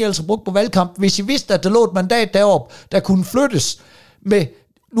penge, I altså brugt på valgkamp, hvis I vidste, at der lå et mandat deroppe, der kunne flyttes med...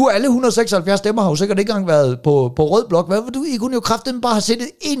 Nu er alle 176 stemmer har jo sikkert ikke engang været på rød blok. I kunne jo kraftedeme bare have sættet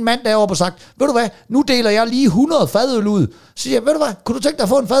en mand deroppe og sagt, ved du hvad, nu deler jeg lige 100 fadøl ud. Så siger jeg, ved du hvad, kunne du tænke dig at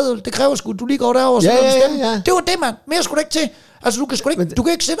få en fadøl? Det kræver sgu, du lige går derover og stemme. Ja. Det var det, mand. Mere skulle det ikke til. Altså, du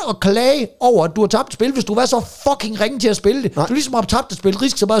kan ikke sidde og klage over, at du har tabt et spil, hvis du var så fucking ringe til at spille det. Nej. Du ligesom har tabt et spil,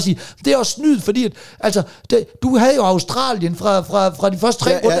 risk så bare at sige, det er også snyd, fordi at, altså, du havde jo Australien fra de første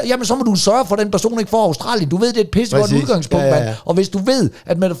 3 runder. Jamen, så må du sørge for, at den person ikke får Australien. Du ved, det er et pisse godt udgangspunkt, mand. Og hvis du ved,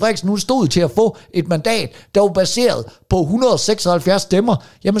 at Mette Frederiksen nu stod til at få et mandat, der var baseret på 176 stemmer,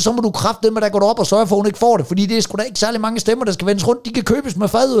 jamen, så må du kraftedeme, der går op og sørge for, at hun ikke får det, fordi det er sgu da ikke særlig mange stemmer, der skal vendes rundt. De kan købes med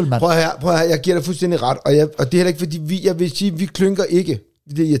fadøl, mand. Prøv her, jeg giver dig fuldstændig ret, og det er heller ikke, fordi jeg vil sige, vi klynker ikke.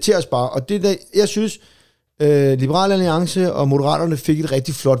 Det irriterer os bare. Og det der, jeg synes, Liberal Alliance og Moderaterne fik et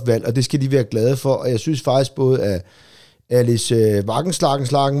rigtig flot valg, og det skal de være glade for. Og jeg synes faktisk både, at Alice Wagens tale...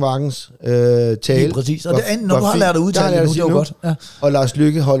 Lige præcis. Og det, når du har lært at udtale det nu, det var godt. Ja. Og Lars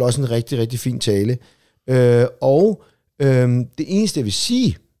Løkke holdt også en rigtig, rigtig fin tale. Det eneste, jeg vil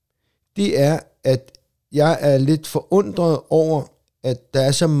sige, det er, at jeg er lidt forundret over, at der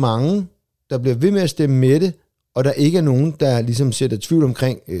er så mange, der bliver ved med at stemme med det, og der ikke er nogen, der ligesom sætter tvivl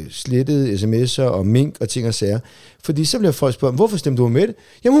omkring slettede sms'er og mink og ting og sager. Fordi så bliver folk spurgt, hvorfor stemte du med det?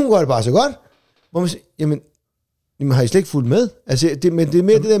 Jamen, hun gør det bare så godt. Hvor man siger, jamen har I slet ikke fulgt med? Altså, men det er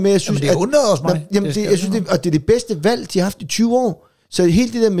mere det der med, jeg synes... Jamen, det undrer også mig. Jeg synes, og det er det bedste valg, de har haft i 20 år. Så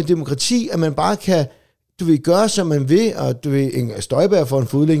helt det der med demokrati, at man bare kan... Du vil gøre, som man vil, og du vil Inger Støjberg får en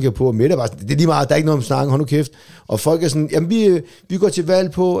fodlænke på, og Mette var sådan, det er lige meget, der er ikke noget om snakken, hold nu kæft. Og folk er sådan, jamen vi går til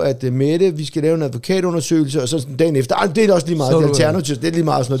valg på, at Mette, vi skal lave en advokatundersøgelse, og så sådan dagen efter, det er også lige meget, det er alternativt, det er lige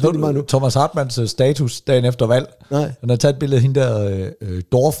meget sådan noget, det er lige meget nu. Thomas Hartmanns status dagen efter valg. Nej. Han har taget et billede af hende der,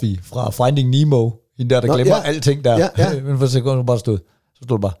 Dorothy fra Finding Nemo, hende der glemmer alting der. Ja. Men for sekunder bare så stod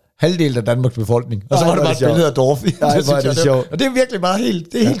det bare, halvdelen af Danmarks befolkning. Og så var det bare et billede af Dorothy. Det sjovt. Og det er virkelig bare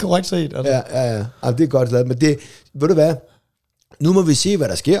helt korrekt set. Altså. Ja. Jamen, det er godt lavet. Men det, ved du hvad? Nu må vi se, hvad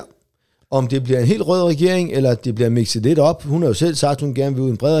der sker. Om det bliver en helt rød regering, eller det bliver mixet lidt op. Hun har jo selv sagt, at hun gerne vil ud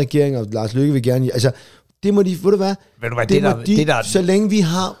i en bred regering, og Lars Løkke vil gerne... Altså, det må de... Ved du hvad? Så længe vi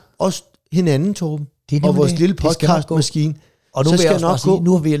har os hinanden, Torben, og vores lille podcastmaskine, og nu vil jeg også bare sige,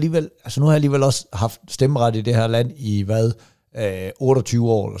 nu har jeg alligevel også haft stemmeret i det her land i 28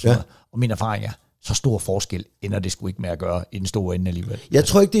 år eller sådan noget. Og min erfaring er, så stor forskel ender det sgu ikke med at gøre i den store ende alligevel. Jeg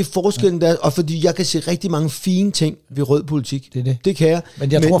tror ikke, det er forskellen der, og fordi jeg kan se rigtig mange fine ting ved rød politik. Det kan jeg.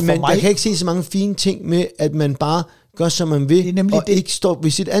 Men jeg tror for mig... jeg kan ikke se så mange fine ting med, at man bare gør, som man vil, og ikke står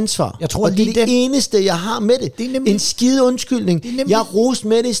ved sit ansvar. Jeg tror, og det er det eneste, jeg har med det. En skide undskyldning. Jeg roste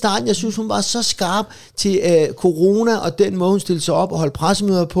med det i starten. Jeg synes, hun var så skarp til corona, og den måde, hun stillede sig op og holdt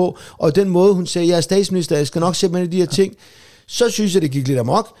pressemøder på, og den måde, hun sagde, jeg er statsminister, jeg skal nok sætte mig i de her ting. Så synes jeg, det gik lidt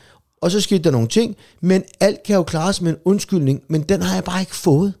amok, og så skete der nogle ting, men alt kan jo klares med en undskyldning, men den har jeg bare ikke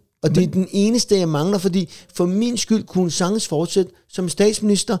fået. Og det er den eneste, jeg mangler, fordi for min skyld kunne hun sagtens fortsætte som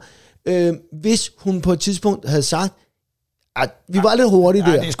statsminister, hvis hun på et tidspunkt havde sagt, Vi var lidt hurtige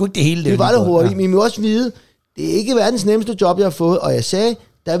der. Det er sgu ikke det hele. Vi var lidt hurtige, men vi må også vide, det er ikke verdens nemmeste job, jeg har fået, og jeg sagde,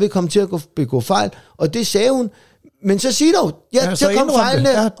 der vil komme til at begå fejl, og det sagde hun. Men så sig dog, så kom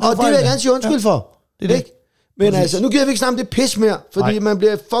fejlene, og det vil jeg gerne sige undskyld for. Det er det. Men altså, nu gider vi ikke snakke om det pis mere, fordi man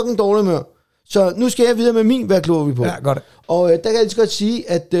bliver fucking dårlig med. Så nu skal jeg videre med min, hvad kloger vi på. Ja, godt. Og der kan jeg lige godt sige,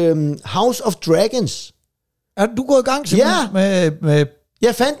 at House of Dragons. Er du gået i gang simpelthen med...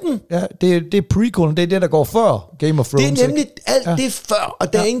 Jeg fandt den. Ja, det er prequelen, det er det, der går før Game of Thrones. Det er nemlig alt det før,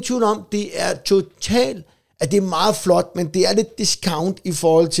 og der er ingen tvivl om, det er totalt, at det er meget flot, men det er lidt discount i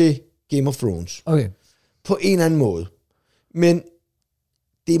forhold til Game of Thrones. Okay. På en eller anden måde. Men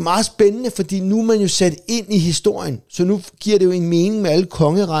det er meget spændende, fordi nu er man jo sat ind i historien, så nu giver det jo en mening med alle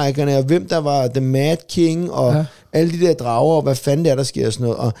kongerækkerne, og hvem der var The Mad King, og alle de der drager, og hvad fanden der sker og sådan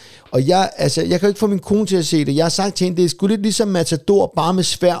noget. Og jeg kan jo ikke få min kone til at se det. Jeg har sagt til hende, det er sgu lidt ligesom Matador, bare med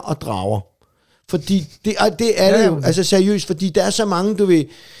svær og drager. Fordi det er det jo, altså seriøst, fordi der er så mange, du ved,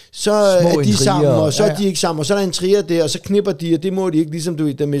 så er de sammen, og så er de ikke sammen, og så er der en trier der, og så knipper de, og det må de ikke, ligesom du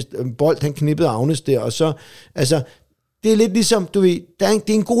ved, der Bolt, han knippede Agnes der, og så, altså, det er lidt ligesom, du ved, det er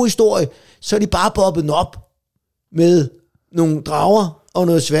en god historie, så er de bare bobbet op med nogle drager og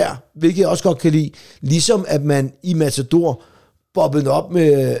noget svær, hvilket jeg også godt kan lide. Ligesom at man i Matador bobbede op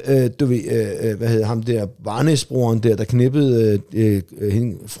med, du ved, hvad hedder ham der, Varnesbroren der knippede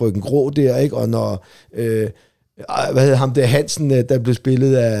frøken Grå der, ikke? Og når, hvad hedder ham der, Hansen, der blev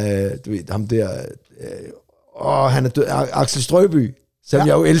spillet af, du ved, ham der, han er død, Axel Strøby, som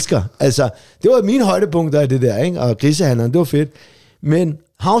jeg jo elsker. Altså, det var mine højdepunkter af det der, ikke? Og grisehandleren, det var fedt. Men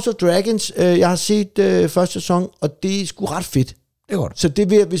House of Dragons, jeg har set første sæson, og det er sgu ret fedt. Det er godt. Så det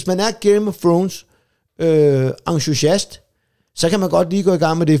vil, hvis man er Game of Thrones entusiast, så kan man godt lige gå i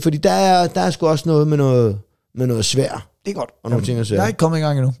gang med det, fordi der er sgu også noget med noget svær. Det er godt. Og nogle ting at sige. Jeg er ikke kommet i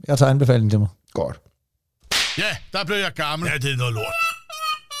gang endnu. Jeg tager anbefalingen til mig. Godt. Ja, der blev jeg gammel. Ja, det er noget lort.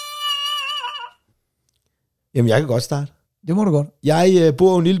 Jamen, jeg kan godt starte. Det må du godt. Jeg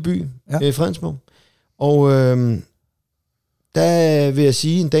bor i en lille by, Fredensborg, og der vil jeg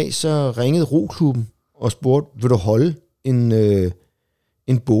sige, en dag så ringede roklubben og spurgte, vil du holde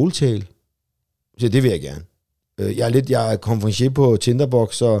en båltale? Så det vil jeg gerne. Jeg er konferencier på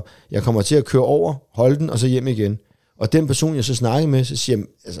Tinderbox, så jeg kommer til at køre over, holde den, og så hjem igen. Og den person, jeg så snakker med, så siger jeg,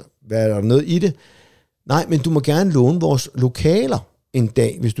 altså, hvad er der noget i det? Nej, men du må gerne låne vores lokaler en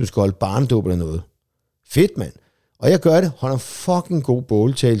dag, hvis du skal holde barndåb eller noget. Fedt, mand. Og jeg gør det, holder en fucking god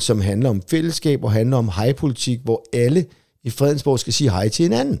båltale, som handler om fællesskab og handler om hejpolitik, hvor alle i Fredensborg skal sige hej til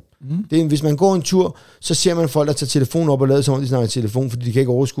hinanden. Det er, hvis man går en tur, så ser man folk, der tager telefonen op og lader som om de snakker i telefon, fordi de kan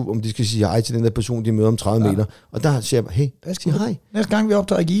ikke overskue, om de skal sige hej til den der person, de møder om 30 meter. Og der siger jeg, hey, sig hej. Næste gang vi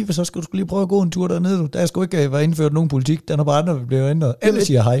optager i Give, så skal du lige prøve at gå en tur dernede. Der skal ikke være indført nogen politik, der er bare andre, der bliver ændret. Alle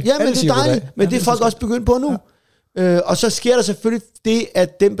siger hej. Ja, men det er dejligt, men det er folk også begyndt på nu. Ja. Og så sker der selvfølgelig det,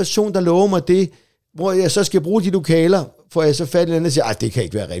 at den person, der lover mig det, hvor jeg så skal bruge de lokaler, får jeg så fat i den og siger, det kan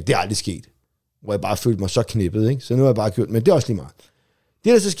ikke være rigtigt, det er aldrig sket. Hvor jeg bare følte mig så knippet, ikke? Så nu har jeg bare kørt, men det er også lige meget.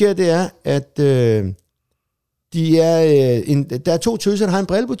 Det, der så sker, det er, at der er to tøser, der har en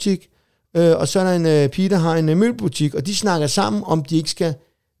brillebutik, og så er der en pige, der har en møbelbutik, og de snakker sammen, om de ikke skal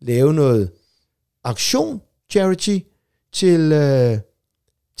lave noget aktion, charity,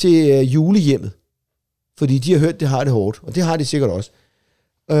 til julehjemmet. Fordi de har hørt, det har det hårdt, og det har de sikkert også.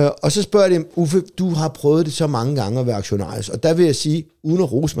 Og så spørger de, Uffe, du har prøvet det så mange gange at være aktionarisk, og der vil jeg sige, uden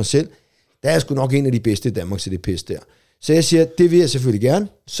at rose mig selv, der er jeg sgu nok en af de bedste i Danmark til det pis der. Så jeg siger, det vil jeg selvfølgelig gerne.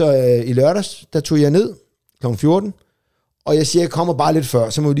 Så i lørdags, der tog jeg ned kl. 14, og jeg siger, jeg kommer bare lidt før,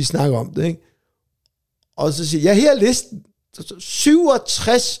 så må vi lige snakke om det, ikke? Og så siger jeg, her er listen.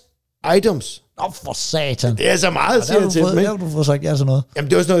 67 items. For satan. Det er så meget, siger jeg til dem. Der har du fået sagt ja til noget. Jamen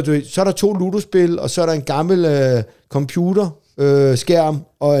det er også noget, du ved. Så er der 2 ludospil, og så er der en gammel computer, skærm,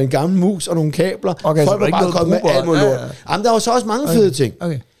 og en gammel mus, og nogle kabler. Okay, folk var bare kommet med alt muligt lort. Jamen der var så også mange fede ting.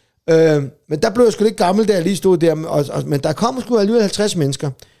 Okay. Men der blev jeg sgu lidt gammel, da jeg lige stod der. Men der kom sgu alligevel 50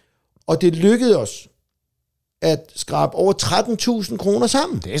 mennesker. Og det lykkedes os at skrabe over 13.000 kroner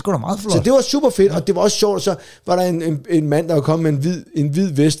sammen. Det er sgu da meget flot. Så det var super fedt, og det var også sjovt. Så var der en mand, der var kommet med en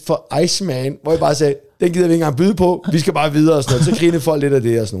hvid vest for Iceman, hvor jeg bare sagde, den gider vi ikke engang byde på, vi skal bare videre og sådan noget. Så grinede folk lidt af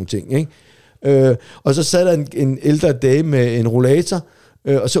det og sådan nogle ting, ikke? Og så sad der en ældre dame med en rollator,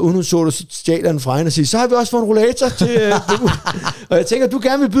 og så uden hun så det, så stjal han fra hende og siger, så har vi også fået en rollator til... og jeg tænker, du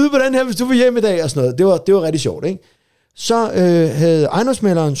gerne vil byde på den her, hvis du vil hjem i dag og sådan noget. Det var rigtig sjovt, ikke? Så havde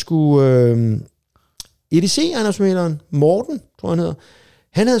ejendomsmægleren EDC-ejendomsmægleren, Morten, tror han hedder,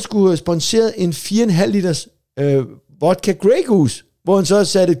 han havde sponsoreret en 4,5 liters vodka Grey Goose, hvor han så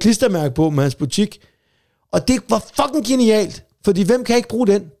satte et klistermærke på med hans butik. Og det var fucking genialt, fordi hvem kan ikke bruge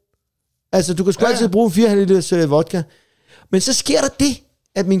den? Altså, du kan sgu altid bruge 4,5 liters vodka. Men så sker der det,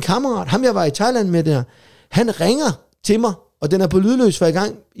 at min kammerat, ham jeg var i Thailand med der, han ringer til mig, og den er på lydløs for i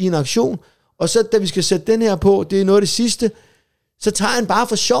gang i en aktion, og så da vi skal sætte den her på, det er noget af det sidste, så tager han bare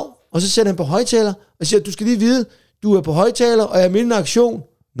for sjov, og så sætter han på højtaler, og siger, du skal lige vide, du er på højtaler, og jeg er midt i en aktion.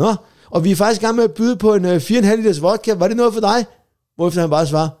 Nå, og vi er faktisk i gang med at byde på en 4,5 liters vodka, var det noget for dig? Hvorefter han bare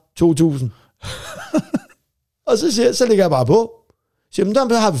svarer, 2.000. Og så lægger jeg bare på. Så men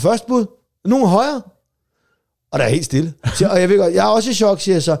der har vi først bud. Nogen er højere. Og der er helt stille. Og jeg ved godt, jeg er også i chok,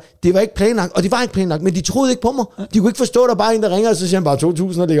 siger jeg så. Det var ikke planlagt, og det var ikke planlagt, men de troede ikke på mig. De kunne ikke forstå, der bare en, der ringer, og så siger han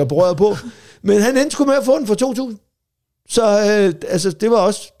bare 2.000 og lægger brødet på. Men han endte sgu med at få den for 2.000. Så altså, det var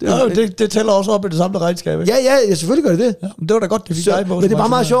også... Det tæller også op i det samme regnskab, ikke? Ja, selvfølgelig gør det. Ja, men det var da godt, det fik dig på. Men det var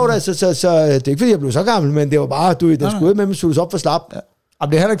meget sjovt, altså. Så det er ikke, fordi jeg blev så gammel, men det var bare, den skulle med mig suges op for slap. Ja.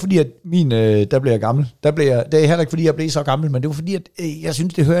 Jamen, det er heller ikke fordi, at der blev jeg gammel. Det er heller ikke fordi, jeg blev så gammel, men det var fordi, at jeg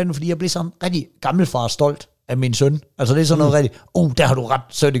synes, det hører ind, fordi jeg blev sådan rigtig gammelfar stolt af min søn. Altså det er sådan noget rigtig, der har du ret,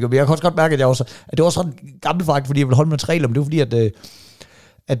 søn, ikke? Men jeg kan også godt mærke, at det var sådan gammelfar, fordi jeg ville holde med regler, men det var fordi,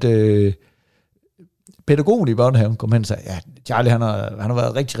 at pædagogen i børnehaven kom hen og sagde, ja, Charlie, han har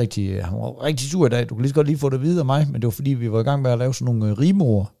været rigtig sur i dag, du kan lige så godt lige få det videre af mig, men det var fordi, vi var i gang med at lave sådan nogle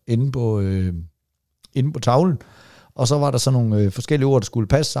rimord inde på tavlen, og så var der sådan nogle forskellige ord, der skulle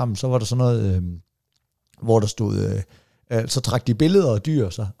passe sammen, så var der sådan noget, hvor der stod, så trak de billeder af dyr,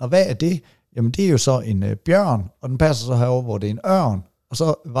 så, og hvad er det? Jamen det er jo så en bjørn, og den passer så herover, hvor det er en ørn, og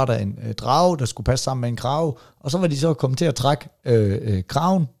så var der en drage, der skulle passe sammen med en krage, og så var de så kommet til at trække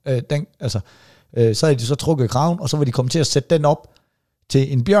kraven, så havde de så trukket kraven, og så var de kommet til at sætte den op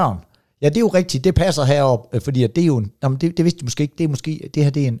til en bjørn. Ja, det er jo rigtigt, det passer herop, fordi at det er jo det vidste de måske ikke, det her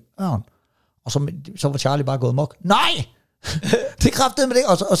det er en ørn. Og så var Charlie bare gået mok. Nej! Det kræftede med det,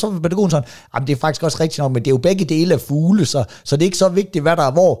 og så var pædagogen sådan, jamen det er faktisk også rigtigt nok, men det er jo begge dele af fugle, så det er ikke så vigtigt, hvad der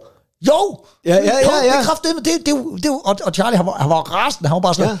er hvor. Jo! Ja. Det kræftede med det, og Charlie, han var rasende, han var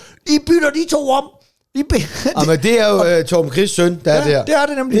bare sådan, I bytter de to om. Men det er jo Torben Chris' søn, der er der. Det er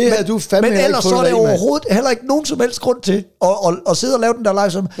det nemlig. Det er du fandme. Men ellers så er det overhovedet heller ikke nogen som helst grund til at sidde og lave den der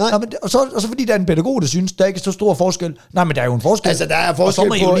live som. Og så fordi der er en pædagog, der synes, der er ikke så stor forskel. Nej, men der er jo en forskel. Altså der er forskel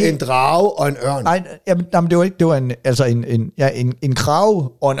på en drage og en ørn. Nej, men det var ikke, det var en krage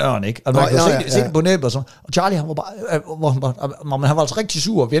og en ørn, ikke? Altså, man kan se det på næbbet og sådan. Og Charlie, han var bare, han var altså rigtig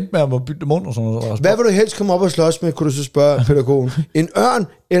sur og vendte med at bytte dem og sådan noget. Hvad vil du helst komme op og slås med, kunne du så spørge pædagogen? En ørn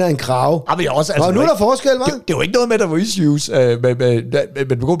eller en krage? Og nu er der forskel, hva'? Det var ikke noget med, der var issues.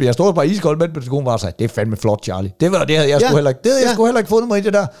 Men jeg stod bare iskold, men pædagogen var så, det er fandme flot, Charlie. Det var det, jeg skulle heller ikke. Jeg skulle heller ikke fundet mig i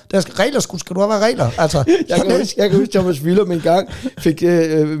det der. Regler skal du have regler. Altså, jeg kan huske Thomas Willum en gang, fik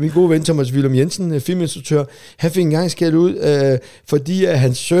min gode ven Thomas Willum Jensen, filminstruktør, han fik en gang skældt ud, fordi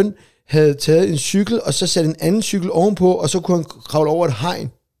hans søn havde taget en cykel, og så sat en anden cykel ovenpå, og så kunne han kravle over et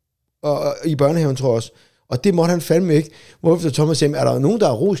hegn. Og i børnehaven, tror jeg også. Og det måtte han fandme ikke. Hvorfor Thomas siger, er der nogen, der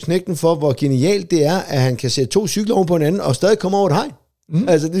har rost knægten for, hvor genialt det er, at han kan sætte 2 cykler oven på hinanden, og stadig komme over et hegn?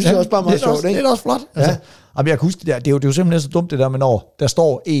 Altså, det synes jeg også bare meget sjovt, ikke? Det er også flot. Altså, jeg kan huske det der. Det er jo simpelthen så dumt det der med, når der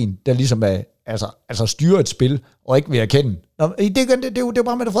står en, der ligesom er, altså styrer et spil, og ikke vil erkende. Det er jo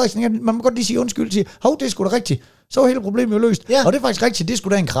bare Mette Frederiksen. Man må godt lige sige undskyld, sige, hov, det er sgu da rigtigt. Så er hele problemet jo løst. Ja. Og det er faktisk rigtigt, det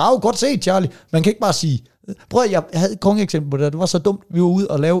skulle da en krave. Godt set, Charlie. Man kan ikke bare sige, prøv at jeg havde et kongeeksempel på det. Det var så dumt. Vi var ude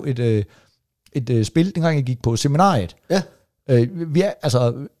og lave et spil, dengang jeg gik på seminariet. Ja.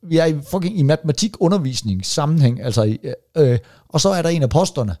 Vi er i matematikundervisningssammenhæng, og så er der en af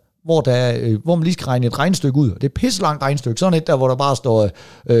posterne, hvor man lige skal regne et regnestykke ud. Det er et pisselangt regnestykke. Sådan et der, hvor der bare står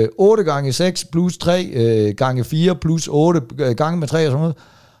 8 gange 6 plus 3 gange 4 plus 8 gange med 3 og sådan noget.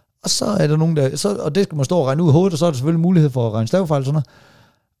 Og så er der nogen, og det skal man stå og regne ud i hovedet, og så er der selvfølgelig mulighed for at regne stavefejl og sådan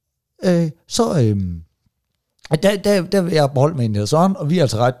noget. Der vil jeg beholde med en der sådan, og vi er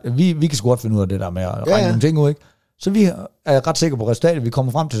altså ret, vi kan sgu godt finde ud af det der med at regne nogle ting ud, ikke? Så vi er ret sikre på resultatet, vi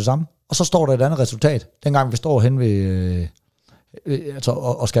kommer frem til det samme, og så står der et andet resultat, dengang vi står hen ved,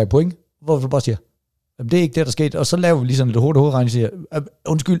 og skal have point, hvor vi bare siger, det er ikke det, der skete, og så laver vi lige sådan lidt hovedregning, og siger,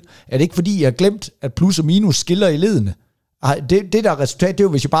 undskyld, er det ikke fordi, jeg har glemt, at plus og minus skiller i ledene? Det der resultat, det er jo,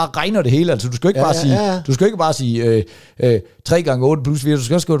 hvis jeg bare regner det hele, altså du skal ikke bare sige, du skal ikke bare sige 3 gange 8 plus 4, du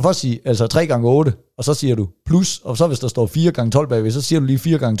skal også først sige, altså 3 gange 8, og så siger du plus, og så hvis der står 4 gange 12 bagved, så siger du lige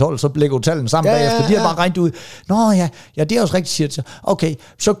 4 gange 12, så lægger du tallene sammen bagefter, de har bare regnet ud, nå ja, det er også rigtigt, siger det, okay,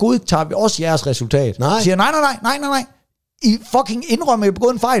 så godtager vi også jeres resultat. Nej. Siger, nej, I fucking indrømmer, at I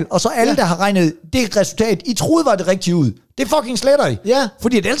begået en fejl, og så alle, der har regnet det resultat, I troede var det rigtige ud. Det fucking sletter I. Ja.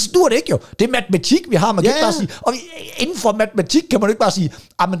 Fordi ellers duer det ikke jo. Det er matematik, vi har. Man kan ikke bare sige, og inden for matematik kan man ikke bare sige,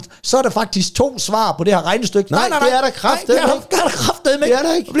 men så er der faktisk 2 svar på det her regnestykke. Nej, det er der kraftedeme ikke. Det er der kraftedeme ikke.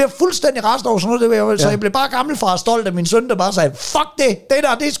 Jeg bliver fuldstændig rast over sådan noget. Så jeg blev bare gammel fra stolt af min søn, der bare sagde, fuck det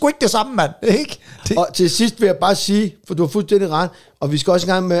er sgu ikke det samme, mand. Ikke? Det. Og til sidst vil jeg bare sige, for du har fuldstændig ret, og vi skal også i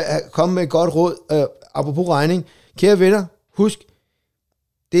gang med at komme med et godt råd, apropos regning. Kære venner, husk,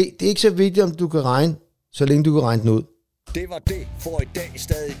 det er ikke så vigtigt, om du kan regne, så længe du kan regne den ud. Det var det for i dag.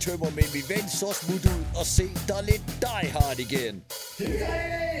 Stadig tømmer, men vi vender så smut ud og se dig lidt Die Hard igen.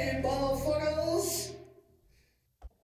 Hey, motherfucker!